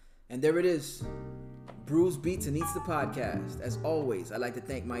 And there it is. Brews Beats and Eats the podcast. As always, I'd like to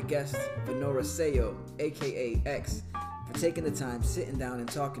thank my guest, Venora Seo, aka X, for taking the time, sitting down, and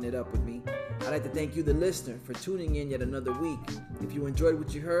talking it up with me. I'd like to thank you, the listener, for tuning in yet another week. If you enjoyed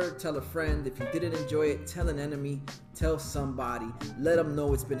what you heard, tell a friend. If you didn't enjoy it, tell an enemy, tell somebody. Let them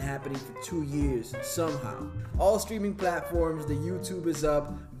know it's been happening for 2 years somehow. All streaming platforms, the YouTube is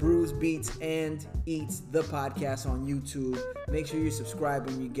up. Brews Beats and Eats the podcast on YouTube. Make sure you subscribe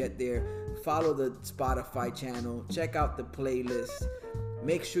when you get there. Follow the Spotify channel. Check out the playlist.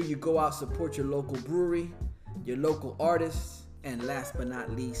 Make sure you go out, support your local brewery, your local artists, and last but not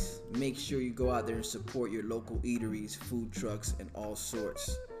least, make sure you go out there and support your local eateries, food trucks, and all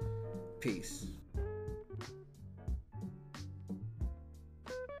sorts. Peace.